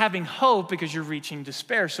not having hope because you're reaching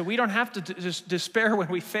despair. So we don't have to just despair when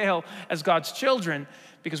we fail as God's children,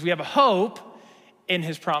 because we have a hope in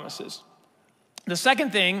his promises. The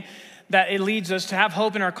second thing that it leads us to have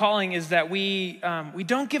hope in our calling is that we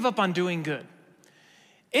don't give up on doing good.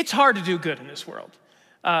 It's hard to do good in this world.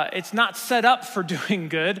 It's not set up for doing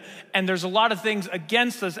good, and there's a lot of things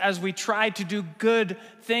against us as we try to do good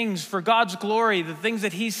things for God's glory, the things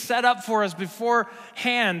that he's set up for us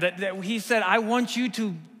beforehand, that he said, I want you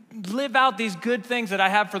to live out these good things that I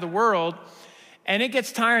have for the world, and it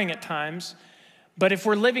gets tiring at times. But if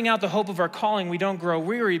we're living out the hope of our calling, we don't grow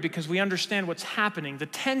weary because we understand what's happening. The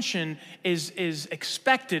tension is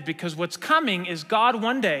expected because what's coming is God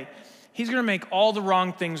one day, he's going to make all the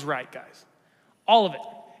wrong things right, guys. All of it.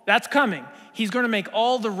 That's coming. He's going to make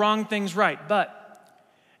all the wrong things right. But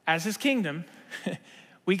as his kingdom,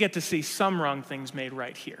 we get to see some wrong things made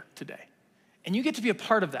right here today. And you get to be a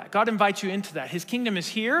part of that. God invites you into that. His kingdom is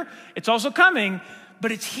here. It's also coming,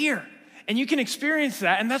 but it's here. And you can experience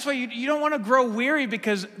that. And that's why you don't want to grow weary,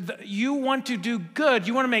 because you want to do good.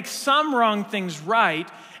 You want to make some wrong things right.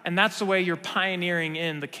 And that's the way you're pioneering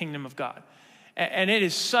in the kingdom of God. And it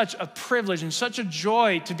is such a privilege and such a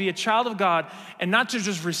joy to be a child of God, and not to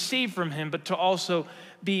just receive from him, but to also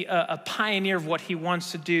be a pioneer of what he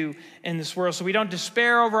wants to do in this world. So we don't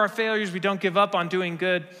despair over our failures. We don't give up on doing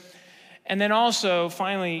good. And then also,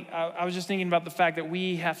 finally, I was just thinking about the fact that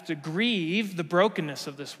we have to grieve the brokenness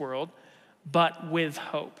of this world, but with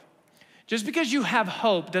hope. Just because you have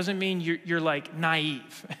hope doesn't mean you're like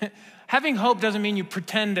naive. Having hope doesn't mean you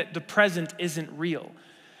pretend that the present isn't real.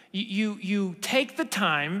 You take the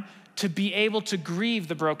time to be able to grieve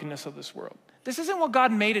the brokenness of this world. This isn't what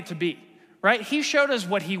God made it to be, right? He showed us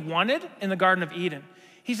what he wanted in the Garden of Eden.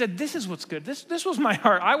 He said, this is what's good. This was my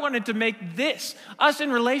heart. I wanted to make this, us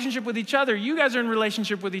in relationship with each other. You guys are in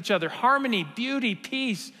relationship with each other. Harmony, beauty,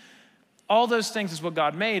 peace. All those things is what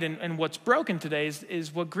God made, and what's broken today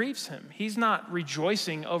is what grieves him. He's not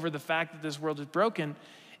rejoicing over the fact that this world is broken.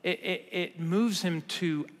 It moves him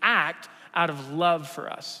to act out of love for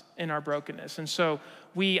us in our brokenness. And so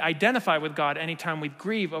we identify with God anytime we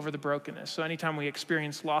grieve over the brokenness. So anytime we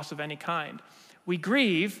experience loss of any kind, we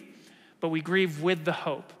grieve, but we grieve with the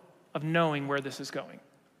hope of knowing where this is going.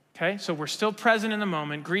 Okay, so we're still present in the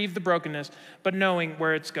moment, grieve the brokenness, but knowing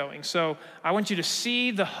where it's going. So I want you to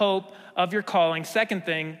see the hope of your calling. Second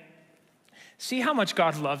thing, see how much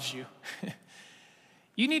God loves you.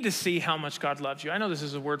 You need to see how much God loves you. I know this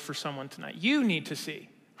is a word for someone tonight. You need to see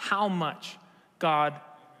how much God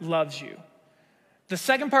loves you. The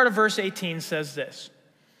second part of verse 18 says this,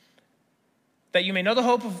 that you may know the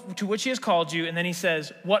hope to which he has called you. And then he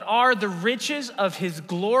says, what are the riches of his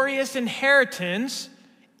glorious inheritance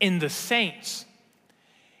in the saints?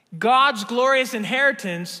 God's glorious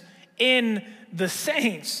inheritance in the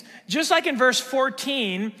saints. Just like in verse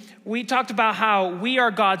 14, we talked about how we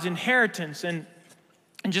are God's inheritance. And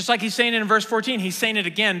just like he's saying it in verse 14, he's saying it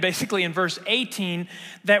again basically in verse 18,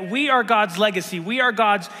 that we are God's legacy. We are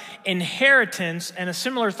God's inheritance. And a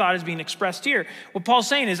similar thought is being expressed here. What Paul's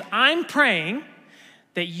saying is, I'm praying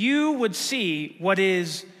that you would see what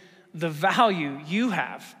is the value you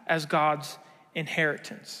have as God's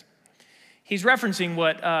inheritance. He's referencing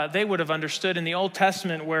what they would have understood in the Old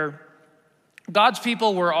Testament, where God's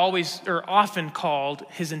people were often called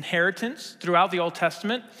his inheritance throughout the Old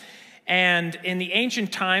Testament. And in the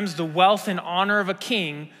ancient times, the wealth and honor of a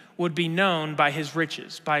king would be known by his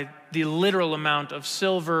riches, by the literal amount of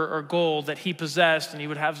silver or gold that he possessed and he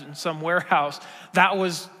would have in some warehouse. That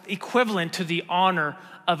was equivalent to the honor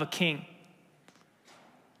of a king.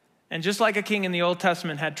 And just like a king in the Old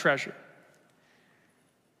Testament had treasure,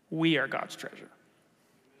 we are God's treasure.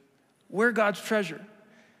 We're God's treasure.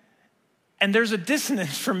 And there's a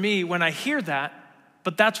dissonance for me when I hear that,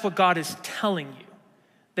 but that's what God is telling you,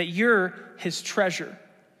 that you're his treasure.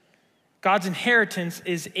 God's inheritance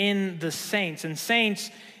is in the saints. And saints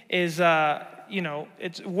is,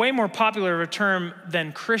 it's way more popular of a term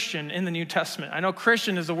than Christian in the New Testament. I know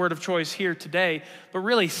Christian is the word of choice here today, but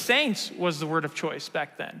really saints was the word of choice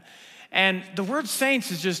back then. And the word saints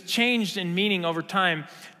has just changed in meaning over time.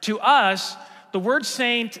 To us, the word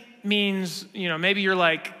saint means, maybe you're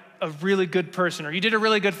like a really good person, or you did a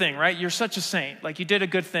really good thing, right? You're such a saint, like you did a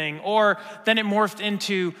good thing. Or then it morphed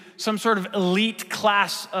into some sort of elite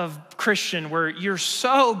class of Christian where you're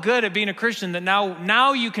so good at being a Christian that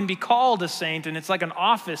now you can be called a saint, and it's like an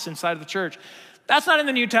office inside of the church. That's not in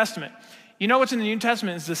the New Testament. You know what's in the New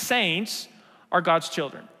Testament is the saints are God's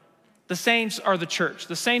children. The saints are the church.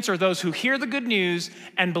 The saints are those who hear the good news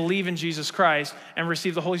and believe in Jesus Christ and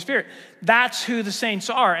receive the Holy Spirit. That's who the saints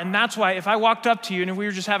are. And that's why if I walked up to you and if we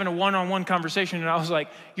were just having a one-on-one conversation and I was like,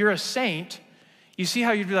 you're a saint, you see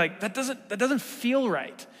how you'd be like, that doesn't feel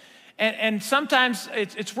right. And sometimes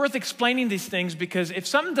it's worth explaining these things, because if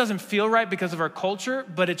something doesn't feel right because of our culture,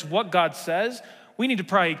 but it's what God says, we need to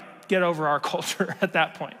probably get over our culture at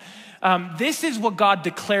that point. This is what God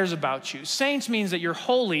declares about you. Saints means that you're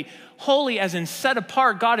holy as in set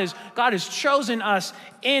apart. God has chosen us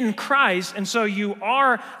in Christ, and so you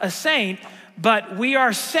are a saint, but we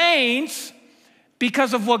are saints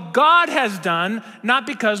because of what God has done, not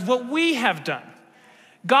because what we have done.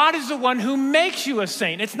 God is the one who makes you a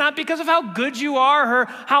saint. It's not because of how good you are or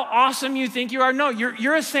how awesome you think you are. No,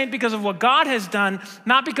 you're a saint because of what God has done,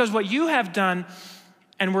 not because what you have done.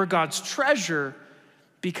 And we're God's treasure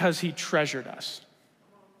because he treasured us.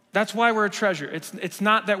 That's why we're a treasure. It's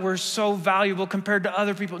not that we're so valuable compared to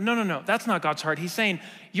other people. No. That's not God's heart. He's saying,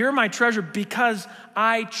 you're my treasure because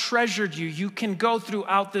I treasured you. You can go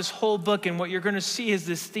throughout this whole book, and what you're going to see is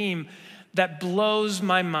this theme that blows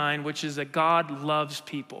my mind, which is that God loves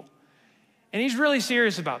people. And he's really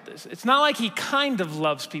serious about this. It's not like he kind of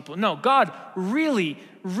loves people. No, God really,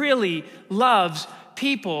 really loves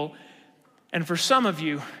people. And for some of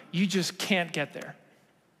you, you just can't get there.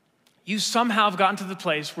 You somehow have gotten to the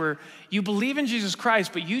place where you believe in Jesus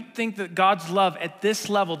Christ, but you think that God's love at this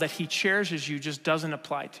level that he cherishes you just doesn't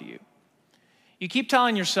apply to you. You keep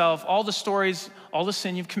telling yourself all the stories, all the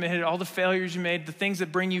sin you've committed, all the failures you made, the things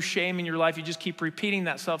that bring you shame in your life, you just keep repeating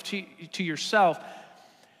that self to yourself.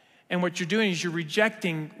 And what you're doing is you're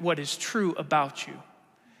rejecting what is true about you.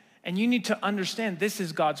 And you need to understand this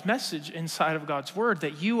is God's message inside of God's word,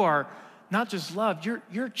 that you are not just loved,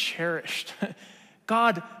 you're cherished.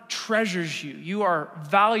 God treasures you. You are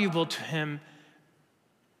valuable to him,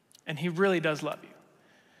 and he really does love you.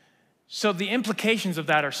 So the implications of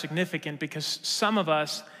that are significant because some of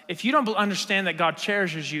us, if you don't understand that God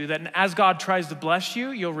cherishes you, that as God tries to bless you,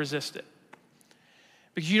 you'll resist it.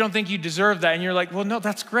 Because you don't think you deserve that. And you're like, well, no,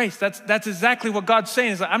 that's grace. That's exactly what God's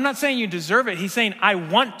saying. Is like, I'm not saying you deserve it. He's saying, I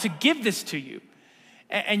want to give this to you.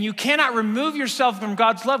 And you cannot remove yourself from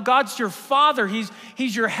God's love. God's your Father. He's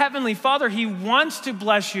your heavenly Father. He wants to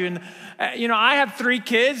bless you. And, I have 3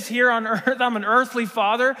 kids here on earth. I'm an earthly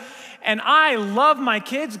father. And I love my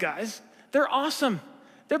kids, guys. They're awesome.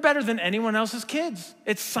 They're better than anyone else's kids.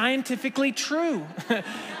 It's scientifically true.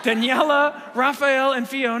 Daniela, Raphael, and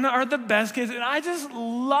Fiona are the best kids, and I just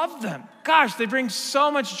love them. Gosh, they bring so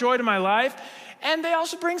much joy to my life, and they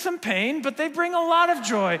also bring some pain, but they bring a lot of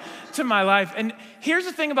joy to my life. And here's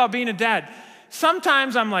the thing about being a dad.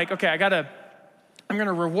 Sometimes I'm like, okay, I'm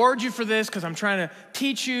gonna reward you for this because I'm trying to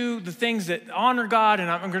teach you the things that honor God, and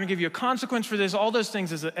I'm gonna give you a consequence for this, all those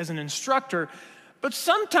things as an instructor. But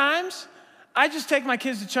sometimes I just take my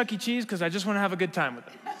kids to Chuck E. Cheese because I just want to have a good time with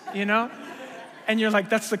them, And you're like,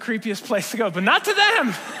 that's the creepiest place to go, but not to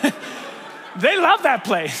them. They love that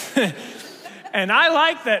place. And I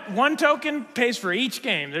like that 1 token pays for each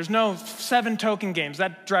game. There's no 7 token games.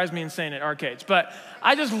 That drives me insane at arcades. But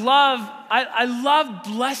I just I love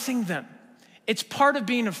blessing them. It's part of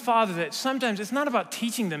being a father that sometimes it's not about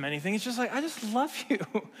teaching them anything. It's just like, I just love you.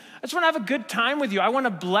 I just want to have a good time with you. I want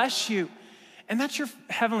to bless you. And that's your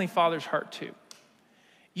heavenly Father's heart too.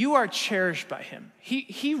 You are cherished by him.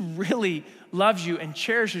 He really loves you and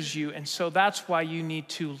cherishes you. And so that's why you need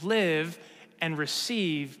to live and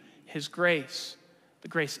receive his grace, the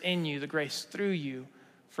grace in you, the grace through you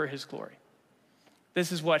for his glory.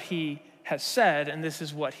 This is what he has said, and this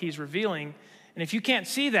is what he's revealing. And if you can't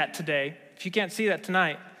see that today, if you can't see that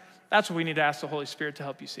tonight, that's what we need to ask the Holy Spirit to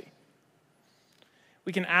help you see.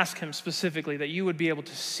 We can ask him specifically that you would be able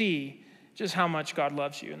to see just how much God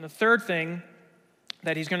loves you. And the third thing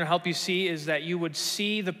that he's going to help you see is that you would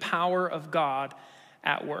see the power of God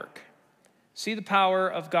at work. See the power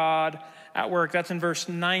of God at work. That's in verse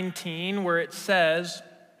 19 where it says,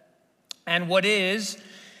 and what is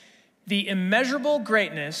the immeasurable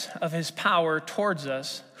greatness of his power towards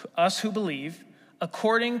us who believe,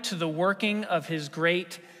 according to the working of his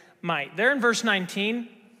great might. There in verse 19,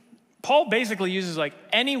 Paul basically uses like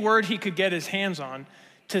any word he could get his hands on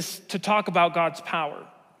to talk about God's power.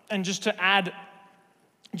 And just to add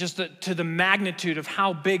to the magnitude of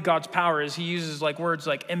how big God's power is, he uses like words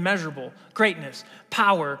like immeasurable, greatness,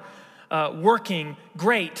 power, working,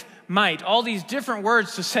 great, might. All these different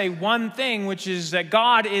words to say one thing, which is that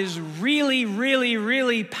God is really, really,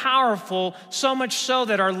 really powerful, so much so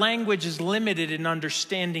that our language is limited in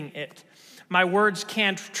understanding it. My words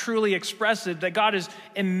can't truly express it, that God is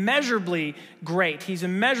immeasurably great. He's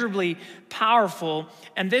immeasurably powerful,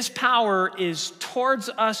 and this power is towards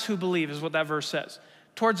us who believe, is what that verse says.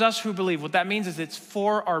 Towards us who believe. What that means is it's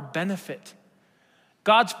for our benefit.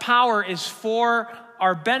 God's power is for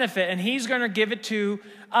our benefit, and he's going to give it to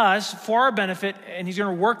us for our benefit, and he's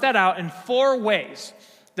going to work that out in 4 ways.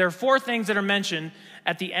 There are 4 things that are mentioned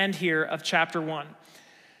at the end here of chapter 1.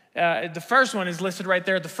 The first one is listed right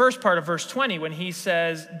there at the first part of verse 20 when he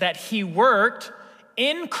says that he worked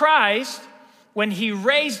in Christ when he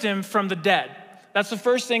raised him from the dead. That's the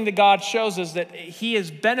first thing that God shows us, that he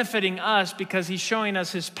is benefiting us because he's showing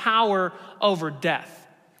us his power over death.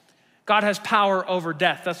 God has power over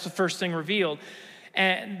death. That's the first thing revealed.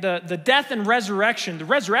 And the death and resurrection, the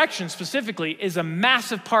resurrection specifically, is a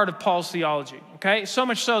massive part of Paul's theology, okay? So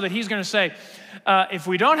much so that he's going to say, if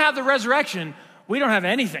we don't have the resurrection, we don't have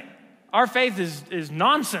anything. Our faith is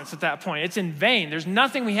nonsense at that point. It's in vain. There's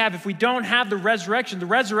nothing we have if we don't have the resurrection. The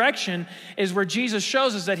resurrection is where Jesus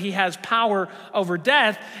shows us that he has power over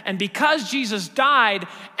death. And because Jesus died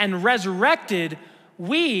and resurrected,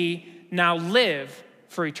 we now live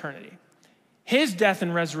for eternity. His death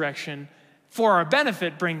and resurrection for our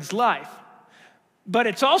benefit brings life. But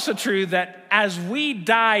it's also true that as we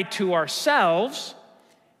die to ourselves,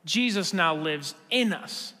 Jesus now lives in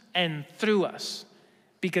us and through us,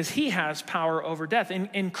 because he has power over death.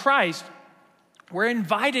 In Christ, we're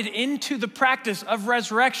invited into the practice of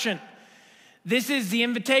resurrection. This is the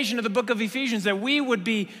invitation of the book of Ephesians, that we would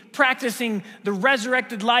be practicing the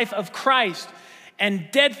resurrected life of Christ, and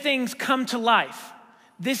dead things come to life.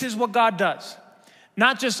 This is what God does.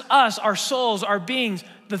 Not just us, our souls, our beings,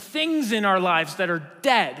 the things in our lives that are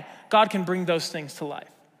dead, God can bring those things to life.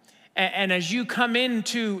 And as you come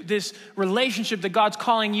into this relationship that God's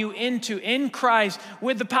calling you into in Christ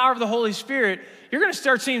with the power of the Holy Spirit, you're going to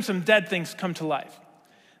start seeing some dead things come to life.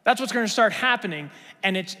 That's what's going to start happening.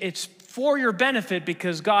 And it's for your benefit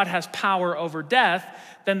because God has power over death,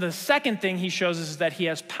 then the second thing he shows us is that he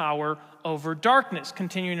has power over darkness.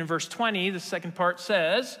 Continuing in verse 20, the second part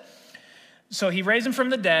says, so he raised him from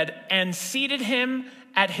the dead and seated him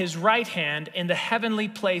at his right hand in the heavenly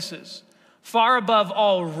places, far above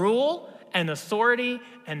all rule and authority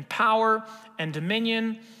and power and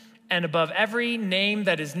dominion, and above every name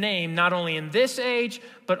that is named, not only in this age,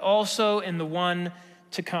 but also in the one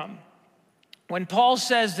to come. When Paul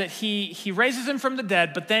says that he raises him from the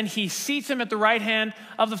dead, but then he seats him at the right hand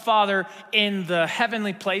of the Father in the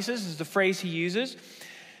heavenly places, is the phrase he uses.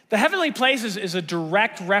 The heavenly places is a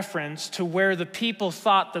direct reference to where the people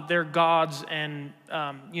thought that their gods and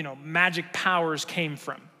magic powers came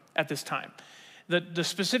from at this time. The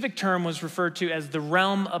specific term was referred to as the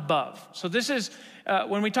realm above. So this is,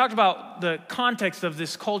 when we talked about the context of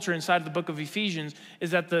this culture inside of the book of Ephesians,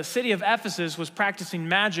 is that the city of Ephesus was practicing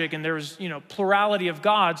magic and there was, plurality of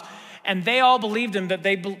gods. And they all believed him that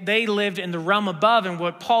they lived in the realm above. And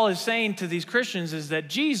what Paul is saying to these Christians is that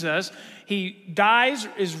Jesus, he dies,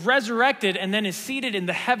 is resurrected, and then is seated in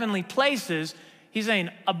the heavenly places. He's saying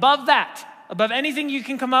above that, above anything you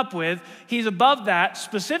can come up with, he's above that.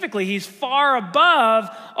 Specifically, he's far above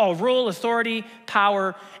all rule, authority,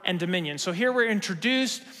 power, and dominion. So here we're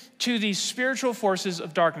introduced to these spiritual forces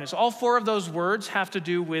of darkness. All four of those words have to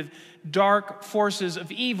do with dark forces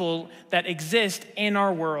of evil that exist in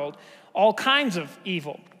our world, all kinds of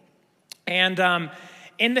evil. And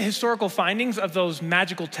in the historical findings of those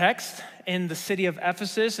magical texts in the city of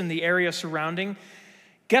Ephesus and the area surrounding,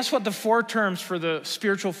 guess what the four terms for the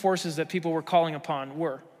spiritual forces that people were calling upon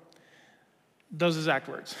were? Those exact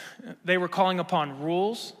words. They were calling upon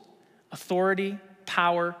rules, authority,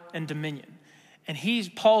 power, and dominion. And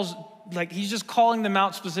Paul's just calling them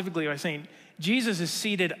out specifically by saying, Jesus is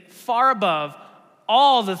seated far above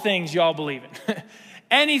all the things y'all believe in.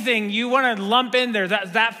 Anything you want to lump in there,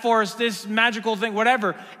 that force, this magical thing,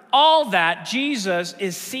 whatever, all that, Jesus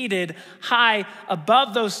is seated high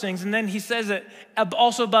above those things. And then he says that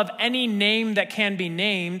also above any name that can be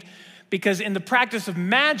named, because in the practice of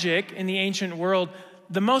magic in the ancient world,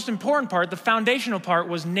 the most important part, the foundational part,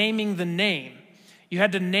 was naming the name. You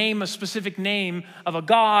had to name a specific name of a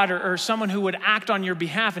god or someone who would act on your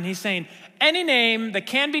behalf. And he's saying, any name that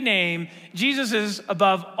can be named, Jesus is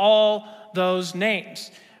above all those names.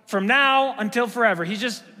 From now until forever. He's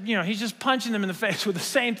just punching them in the face with the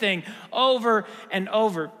same thing over and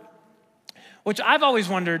over. Which I've always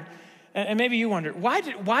wondered, and maybe you wondered,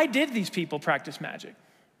 why did these people practice magic?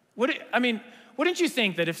 Wouldn't you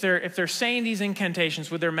think that if they're saying these incantations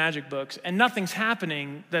with their magic books and nothing's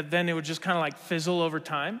happening, that then it would just kind of like fizzle over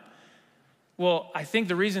time? Well, I think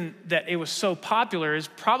the reason that it was so popular is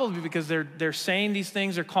probably because they're saying these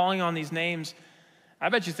things, they're calling on these names. I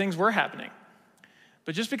bet you things were happening.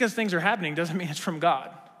 But just because things are happening doesn't mean it's from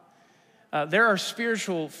God. There are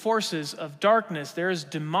spiritual forces of darkness. There is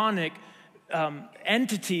demonic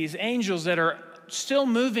entities, angels that are still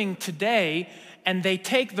moving today, and they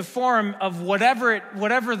take the form of whatever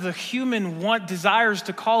the human desires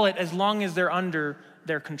to call it, as long as they're under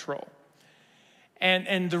their control.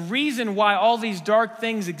 And the reason why all these dark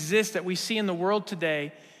things exist that we see in the world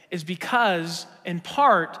today is because, in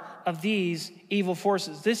part, of these evil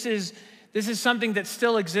forces. This is something that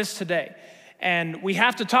still exists today. And we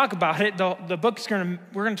have to talk about it. The book's we're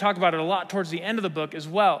going to talk about it a lot towards the end of the book as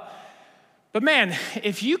well. But man,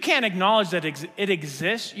 if you can't acknowledge that it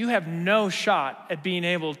exists, you have no shot at being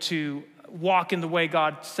able to walk in the way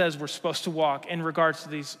God says we're supposed to walk in regards to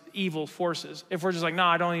these evil forces. If we're just like, no,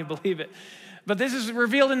 I don't even believe it. But this is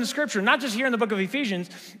revealed in the scripture, not just here in the book of Ephesians,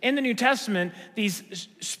 in the New Testament, these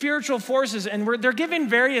spiritual forces, and they're given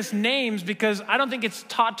various names because I don't think it's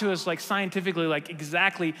taught to us like scientifically, like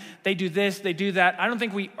exactly they do this, they do that. I don't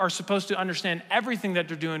think we are supposed to understand everything that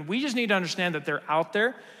they're doing. We just need to understand that they're out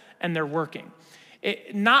there and they're working.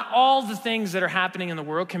 Not all the things that are happening in the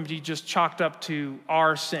world can be just chalked up to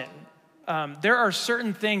our sin. There are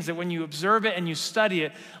certain things that when you observe it and you study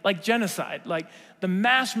it, like genocide, like the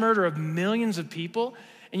mass murder of millions of people,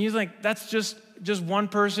 and you think that's just one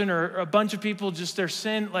person or a bunch of people, just their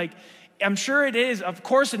sin. Like, I'm sure it is. Of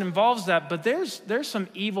course it involves that, but there's some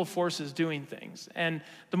evil forces doing things. And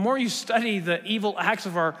the more you study the evil acts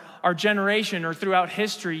of our generation or throughout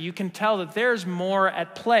history, you can tell that there's more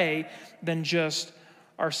at play than just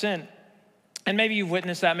our sin. And maybe you've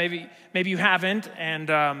witnessed that, maybe you haven't,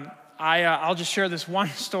 and I'll just share this one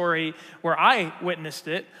story where I witnessed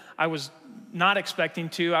it. I was not expecting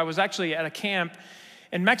to. I was actually at a camp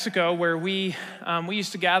in Mexico where we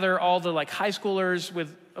used to gather all the like high schoolers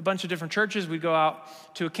with a bunch of different churches. We'd go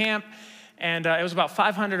out to a camp, And it was about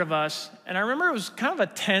 500 of us. And I remember it was kind of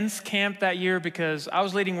a tense camp that year because I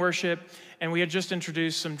was leading worship and we had just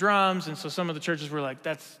introduced some drums. And so some of the churches were like,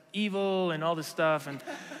 that's evil and all this stuff. And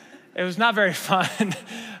it was not very fun.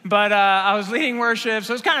 But I was leading worship,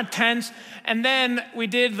 so it was kind of tense. And then we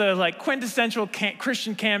did the like quintessential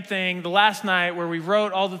Christian camp thing the last night where we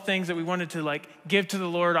wrote all the things that we wanted to like give to the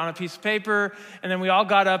Lord on a piece of paper. And then we all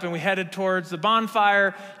got up and we headed towards the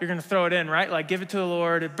bonfire. You're going to throw it in, right? Like give it to the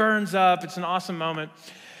Lord. It burns up. It's an awesome moment.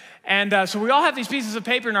 And so we all have these pieces of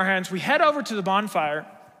paper in our hands. We head over to the bonfire.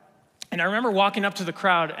 And I remember walking up to the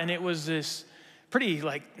crowd and it was this pretty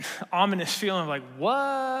like ominous feeling of like,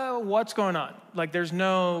 what's going on? Like there's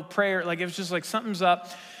no prayer. Like it was just like something's up.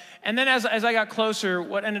 And then as I got closer,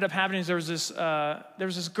 what ended up happening is there was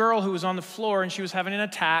this girl who was on the floor and she was having an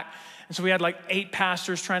attack. And so we had like 8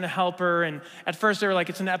 pastors trying to help her. And at first they were like,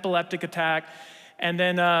 it's an epileptic attack. And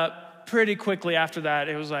then pretty quickly after that,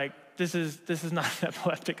 it was like, this is not an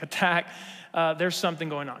epileptic attack. There's something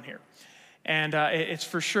going on here. And it's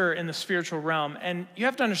for sure in the spiritual realm. And you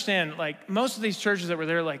have to understand, like most of these churches that were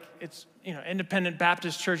there, like it's, independent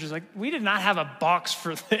Baptist churches, like we did not have a box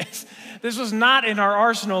for this. This was not in our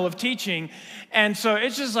arsenal of teaching. And so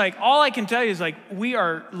it's just like, all I can tell you is like, we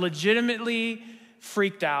are legitimately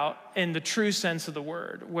freaked out in the true sense of the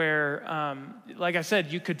word, where, like I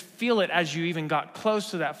said, you could feel it as you even got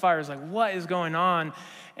close to that fire. It's like, what is going on?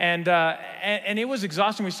 And it was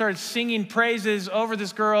exhausting. We started singing praises over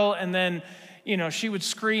this girl, and then, she would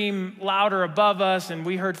scream louder above us, and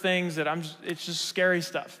we heard things that it's just scary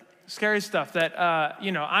stuff. Scary stuff that,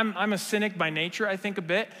 I'm a cynic by nature, I think a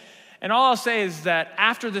bit. And all I'll say is that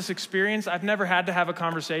after this experience, I've never had to have a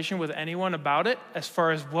conversation with anyone about it as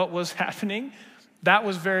far as what was happening. That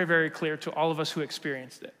was very, very clear to all of us who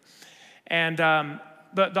experienced it. And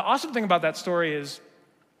but the awesome thing about that story is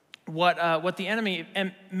what the enemy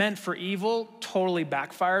meant for evil totally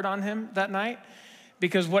backfired on him that night.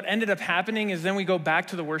 Because what ended up happening is then we go back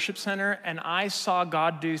to the worship center and I saw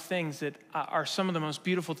God do things that are some of the most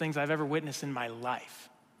beautiful things I've ever witnessed in my life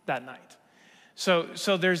that night. So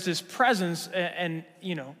there's this presence and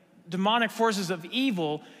demonic forces of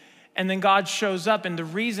evil, and then God shows up, and the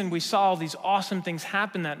reason we saw all these awesome things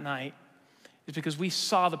happen that night is because we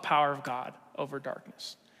saw the power of God over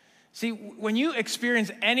darkness. See, when you experience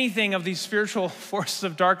anything of these spiritual forces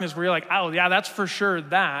of darkness where you're like, oh yeah, that's for sure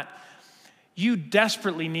that, you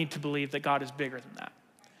desperately need to believe that God is bigger than that.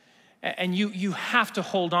 And you have to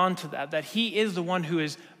hold on to that he is the one who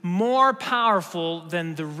is more powerful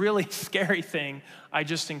than the really scary thing I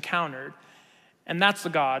just encountered. And that's the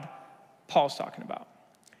God Paul's talking about.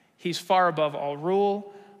 He's far above all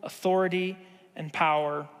rule, authority, and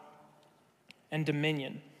power, and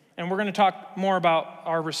dominion. And we're going to talk more about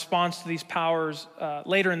our response to these powers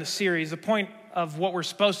later in the series. The point of what we're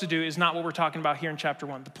supposed to do is not what we're talking about here in chapter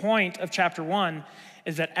 1. The point of chapter 1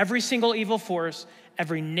 is that every single evil force,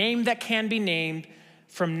 every name that can be named,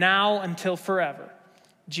 from now until forever,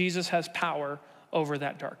 Jesus has power over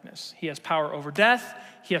that darkness. He has power over death.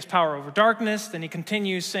 He has power over darkness. Then he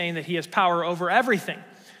continues saying that he has power over everything.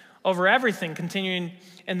 Over everything, continuing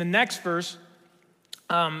in the next verse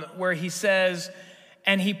where he says,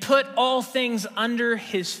 and he put all things under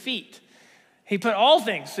his feet. He put all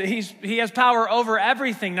things. He has power over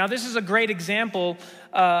everything. Now, this is a great example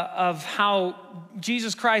of how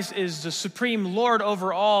Jesus Christ is the supreme Lord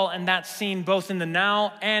over all, and that's seen both in the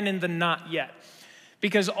now and in the not yet.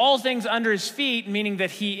 Because all things under his feet, meaning that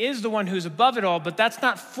he is the one who's above it all, but that's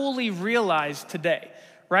not fully realized today,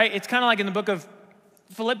 right? It's kind of like in the book of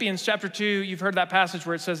Philippians chapter 2, you've heard that passage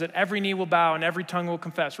where it says that every knee will bow and every tongue will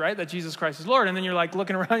confess, right? That Jesus Christ is Lord. And then you're like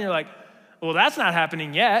looking around, you're like, well, that's not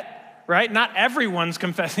happening yet. Right? Not everyone's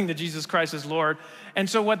confessing that Jesus Christ is Lord. And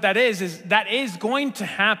so what that is that is going to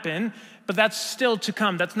happen, but that's still to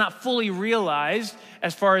come. That's not fully realized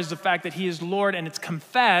as far as the fact that he is Lord and it's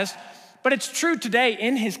confessed. But it's true today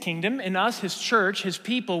in his kingdom, in us, his church, his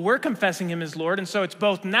people, we're confessing him as Lord. And so it's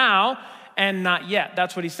both now and not yet.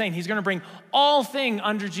 That's what he's saying. He's going to bring all things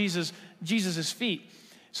under Jesus' feet.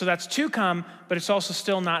 So that's to come, but it's also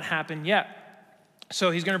still not happened yet. So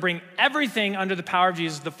he's going to bring everything under the power of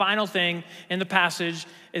Jesus. The final thing in the passage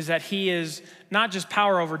is that he is not just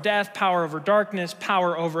power over death, power over darkness,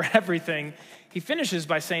 power over everything. He finishes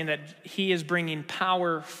by saying that he is bringing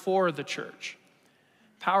power for the church.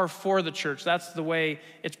 Power for the church. That's the way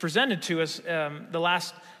it's presented to us. The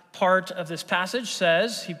last part of this passage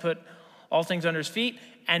says he put all things under his feet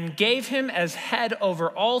and gave him as head over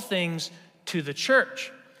all things to the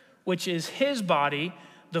church, which is his body,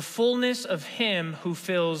 the fullness of him who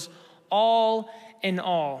fills all in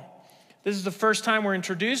all. This is the first time we're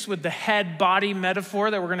introduced with the head-body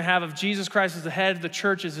metaphor that we're going to have of Jesus Christ as the head, the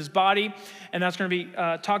church as his body, and that's going to be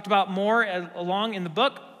talked about more along in the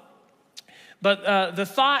book. But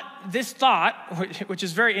this thought, which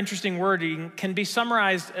is very interesting wording, can be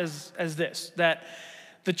summarized as this, that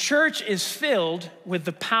the church is filled with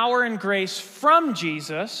the power and grace from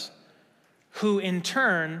Jesus, who in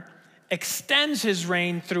turn extends his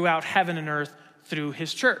reign throughout heaven and earth through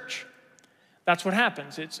his church. That's what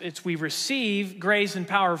happens. It's we receive grace and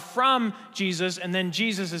power from Jesus, and then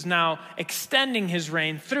Jesus is now extending his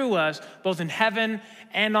reign through us, both in heaven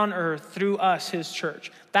and on earth, through us, his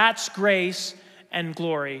church. That's grace and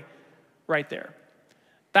glory right there.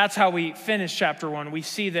 That's how we finish chapter 1. We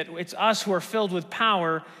see that it's us who are filled with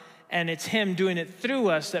power, and it's him doing it through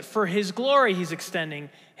us, that for his glory he's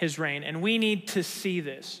extending his reign. And we need to see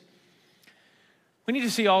this. We need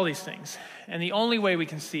to see all these things. And the only way we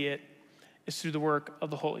can see it is through the work of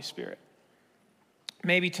the Holy Spirit.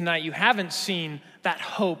 Maybe tonight you haven't seen that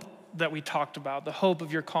hope that we talked about, the hope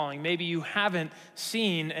of your calling. Maybe you haven't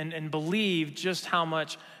seen and believed just how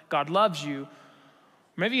much God loves you.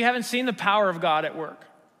 Maybe you haven't seen the power of God at work.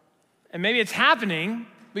 And maybe it's happening,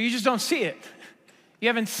 but you just don't see it. You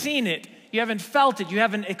haven't seen it. You haven't felt it. You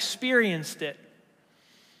haven't experienced it.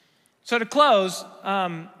 So to close,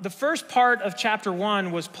 the first part of chapter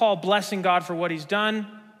 1 was Paul blessing God for what he's done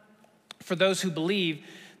for those who believe.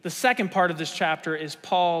 The second part of this chapter is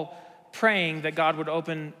Paul praying that God would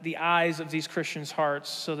open the eyes of these Christians' hearts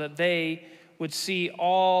so that they would see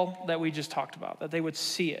all that we just talked about, that they would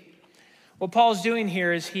see it. What Paul's doing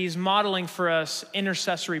here is he's modeling for us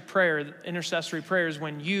intercessory prayer. Intercessory prayer is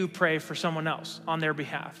when you pray for someone else on their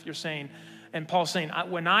behalf. You're saying, and Paul's saying,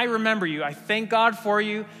 when I remember you, I thank God for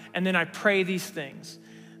you, and then I pray these things,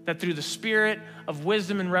 that through the spirit of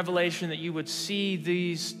wisdom and revelation that you would see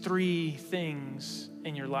these 3 things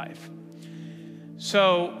in your life.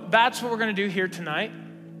 So that's what we're going to do here tonight.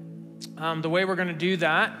 The way we're going to do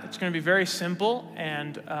that, it's going to be very simple,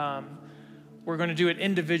 and we're going to do it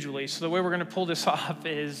individually. So the way we're going to pull this off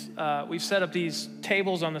is we've set up these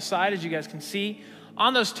tables on the side, as you guys can see.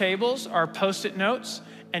 On those tables are Post-it notes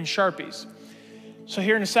and Sharpies. So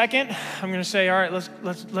here in a second, I'm going to say, all right,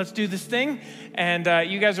 let's do this thing. And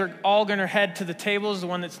you guys are all going to head to the tables, the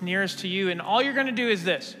one that's nearest to you. And all you're going to do is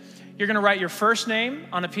this. You're going to write your first name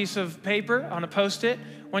on a piece of paper, on a Post-it.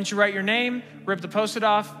 Once you write your name, rip the Post-it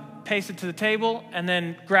off, paste it to the table, and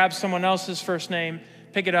then grab someone else's first name,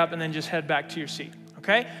 pick it up, and then just head back to your seat,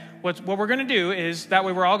 okay? What we're going to do is, that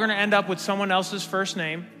way we're all going to end up with someone else's first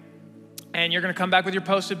name, and you're going to come back with your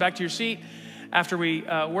Post-it back to your seat after we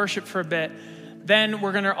worship for a bit. Then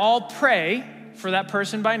we're going to all pray for that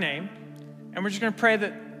person by name, and we're just going to pray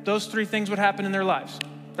that those 3 things would happen in their lives.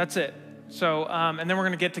 That's it. So, and then we're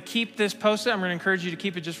going to get to keep this Post-it. I'm going to encourage you to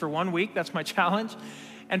keep it just for 1 week. That's my challenge.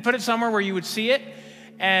 And put it somewhere where you would see it.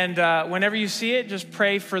 And whenever you see it, just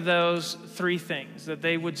pray for those 3 things, that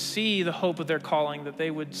they would see the hope of their calling, that they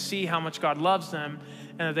would see how much God loves them,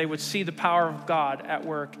 and that they would see the power of God at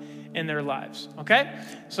work in their lives, okay?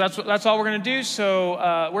 So that's all we're going to do.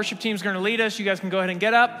 So worship team's going to lead us. You guys can go ahead and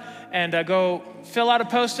get up and go fill out a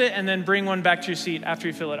Post-it and then bring one back to your seat after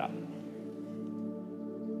you fill it out.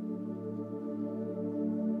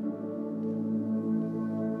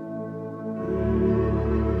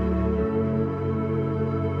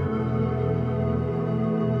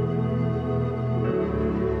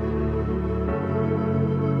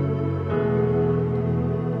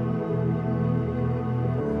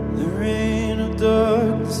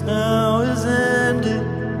 Now is ended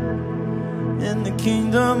in the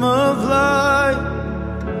kingdom of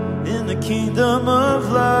light, in the kingdom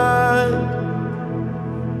of light,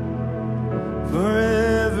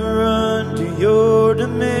 forever under your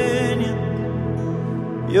dominion.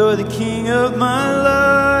 You're the king of my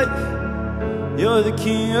life, you're the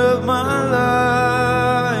king of my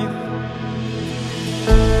life.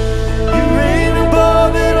 You reign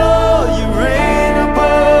above it all, you reign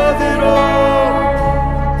above it all.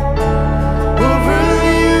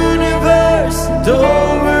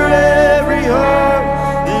 Over every heart,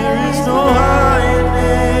 there is no higher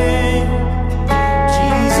name.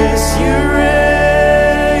 Jesus, you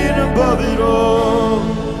reign above it all.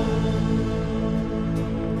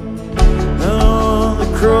 And on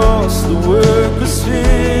the cross, the work was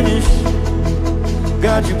finished.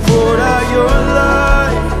 God, you poured out your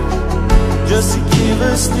life just to give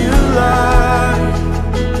us new life.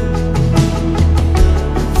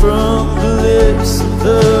 From the lips of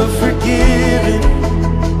the forgiven,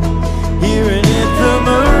 hear an anthem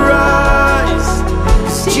arise,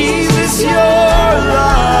 'cause Jesus, you're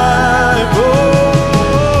alive. Oh,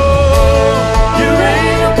 you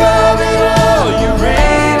reign above it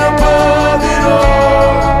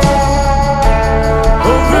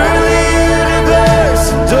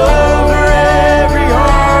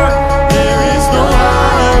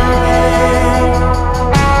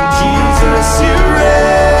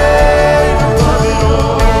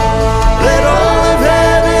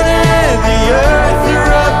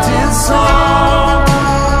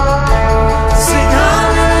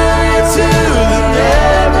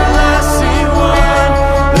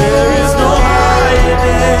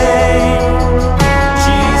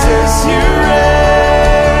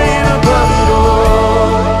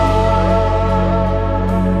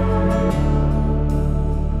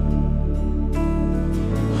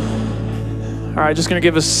right, just going to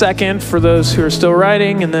give a second for those who are still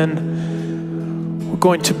writing, and then we're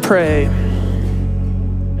going to pray.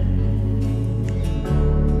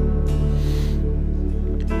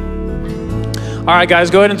 All right, guys,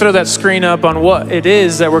 go ahead and throw that screen up on what it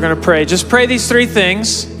is that we're going to pray. Just pray these 3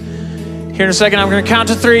 things. Here in a second, I'm going to count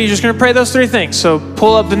to 3. You're just going to pray those 3 things. So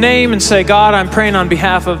pull up the name and say, God, I'm praying on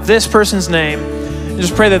behalf of this person's name. And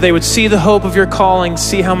just pray that they would see the hope of your calling,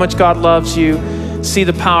 see how much God loves you, see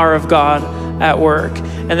the power of God at work.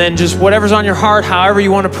 And then just whatever's on your heart, however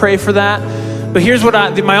you want to pray for that. But here's what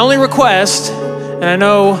my only request, and I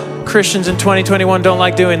know Christians in 2021 don't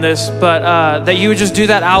like doing this, but that you would just do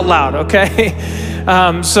that out loud, okay?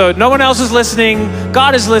 So no one else is listening,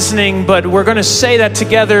 God is listening, but we're going to say that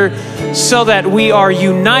together so that we are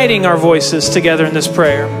uniting our voices together in this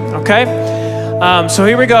prayer, okay? So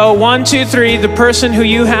here we go, 1, 2, 3, the person who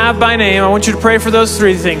you have by name, I want you to pray for those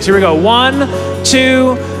 3 things. Here we go, 1,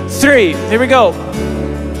 2, 3, here we go.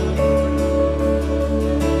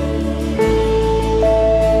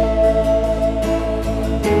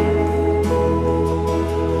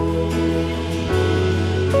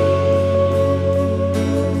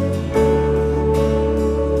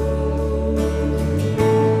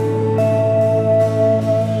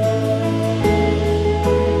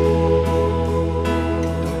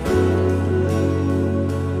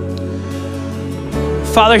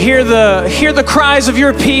 Father, hear the cries of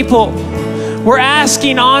your people. We're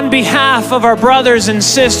asking on behalf of our brothers and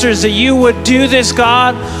sisters that you would do this,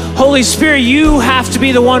 God. Holy Spirit, you have to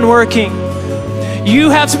be the one working.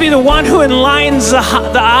 You have to be the one who enlightens the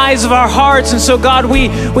eyes of our hearts. And so, God,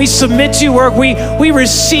 we submit to your work. We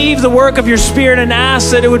receive the work of your Spirit and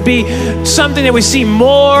ask that it would be something that we see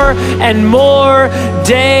more and more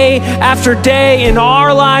day after day in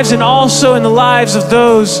our lives and also in the lives of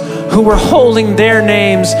those who were holding their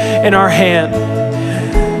names in our hand.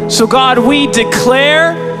 So, God, we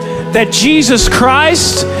declare that Jesus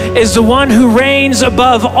Christ is the one who reigns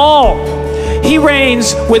above all. He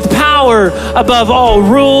reigns with power above all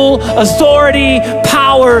rule, authority,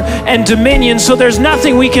 power, and dominion. So there's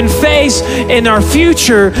nothing we can face in our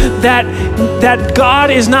future that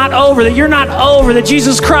God is not over, that you're not over, that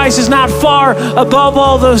Jesus Christ is not far above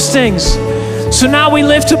all those things. So now we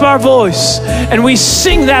lift up our voice and we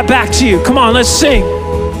sing that back to you. Come on, let's sing.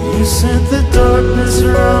 You sent the darkness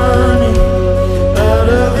running out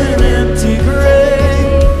of an empty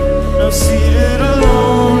grave. Now seated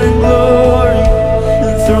alone in glory,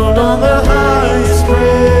 enthroned on the highest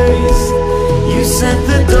praise. You sent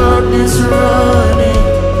the darkness running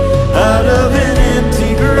out of an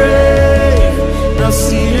empty grave. Now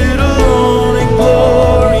seated alone in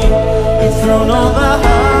glory, enthroned on the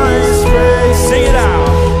highest praise. Sing it out.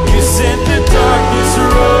 You sent the darkness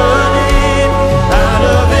running out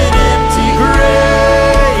of an empty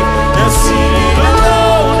grave. Now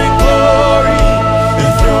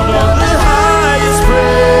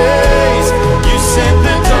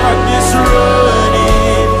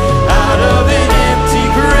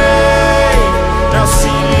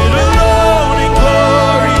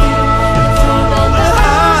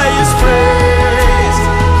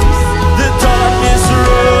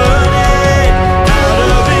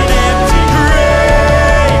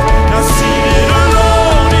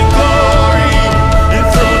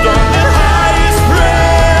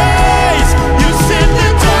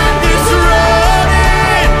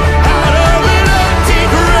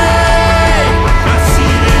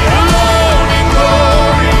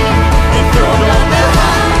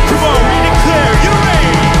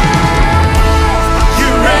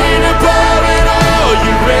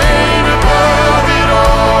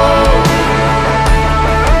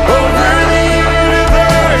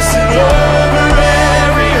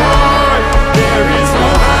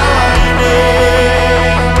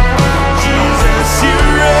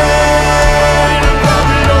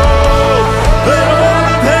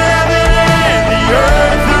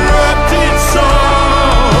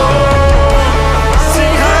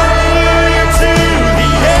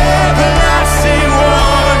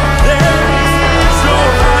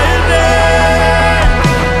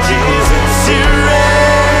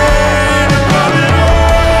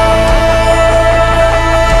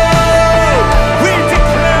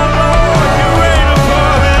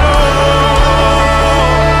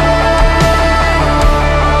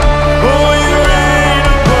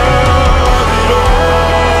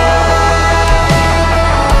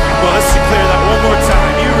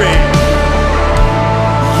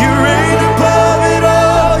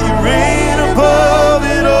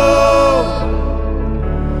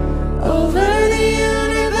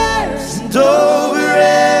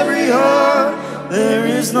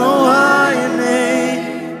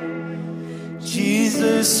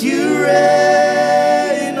Jesus, you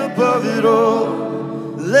reign above it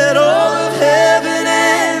all. Let all of heaven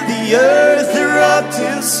and the earth erupt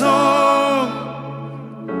in song.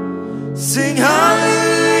 Sing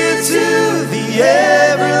hallelujah to the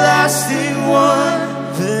everlasting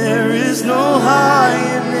one. There is no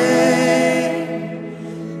higher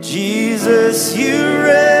name. Jesus, you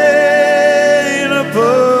reign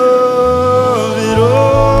above it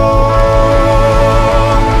all.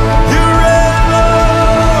 You reign,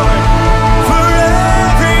 Lord,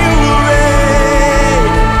 forever you will reign.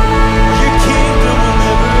 Your kingdom will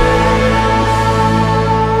never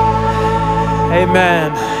end. Amen.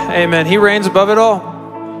 Amen. He reigns above it all.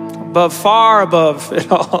 Above, far above it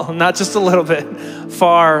all. Not just a little bit.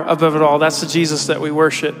 Far above it all. That's the Jesus that we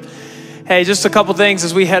worship. Hey, just a couple things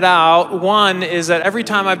as we head out. One is that every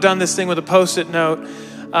time I've done this thing with a Post-it note,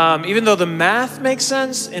 even though the math makes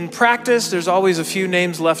sense, in practice, there's always a few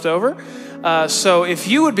names left over. So if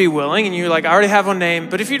you would be willing, and you're like, I already have one name,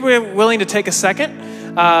 but if you'd be willing to take a second,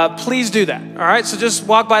 please do that. All right. So just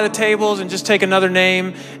walk by the tables and just take another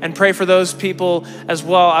name and pray for those people as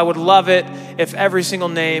well. I would love it if every single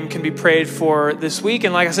name can be prayed for this week.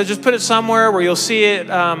 And like I said, just put it somewhere where you'll see it.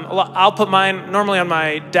 I'll put mine normally on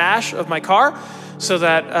my dash of my car so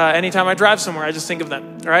that anytime I drive somewhere, I just think of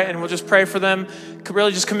them. All right. And we'll just pray for them.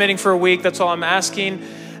 Really just committing for a week. That's all I'm asking.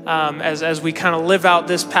 As we kind of live out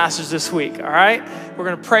this passage this week, all right? We're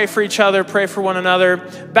going to pray for each other, pray for one another.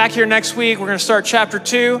 Back here next week, we're going to start chapter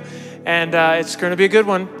 2, and it's going to be a good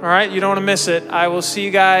one, all right? You don't want to miss it. I will see you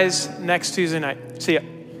guys next Tuesday night. See ya.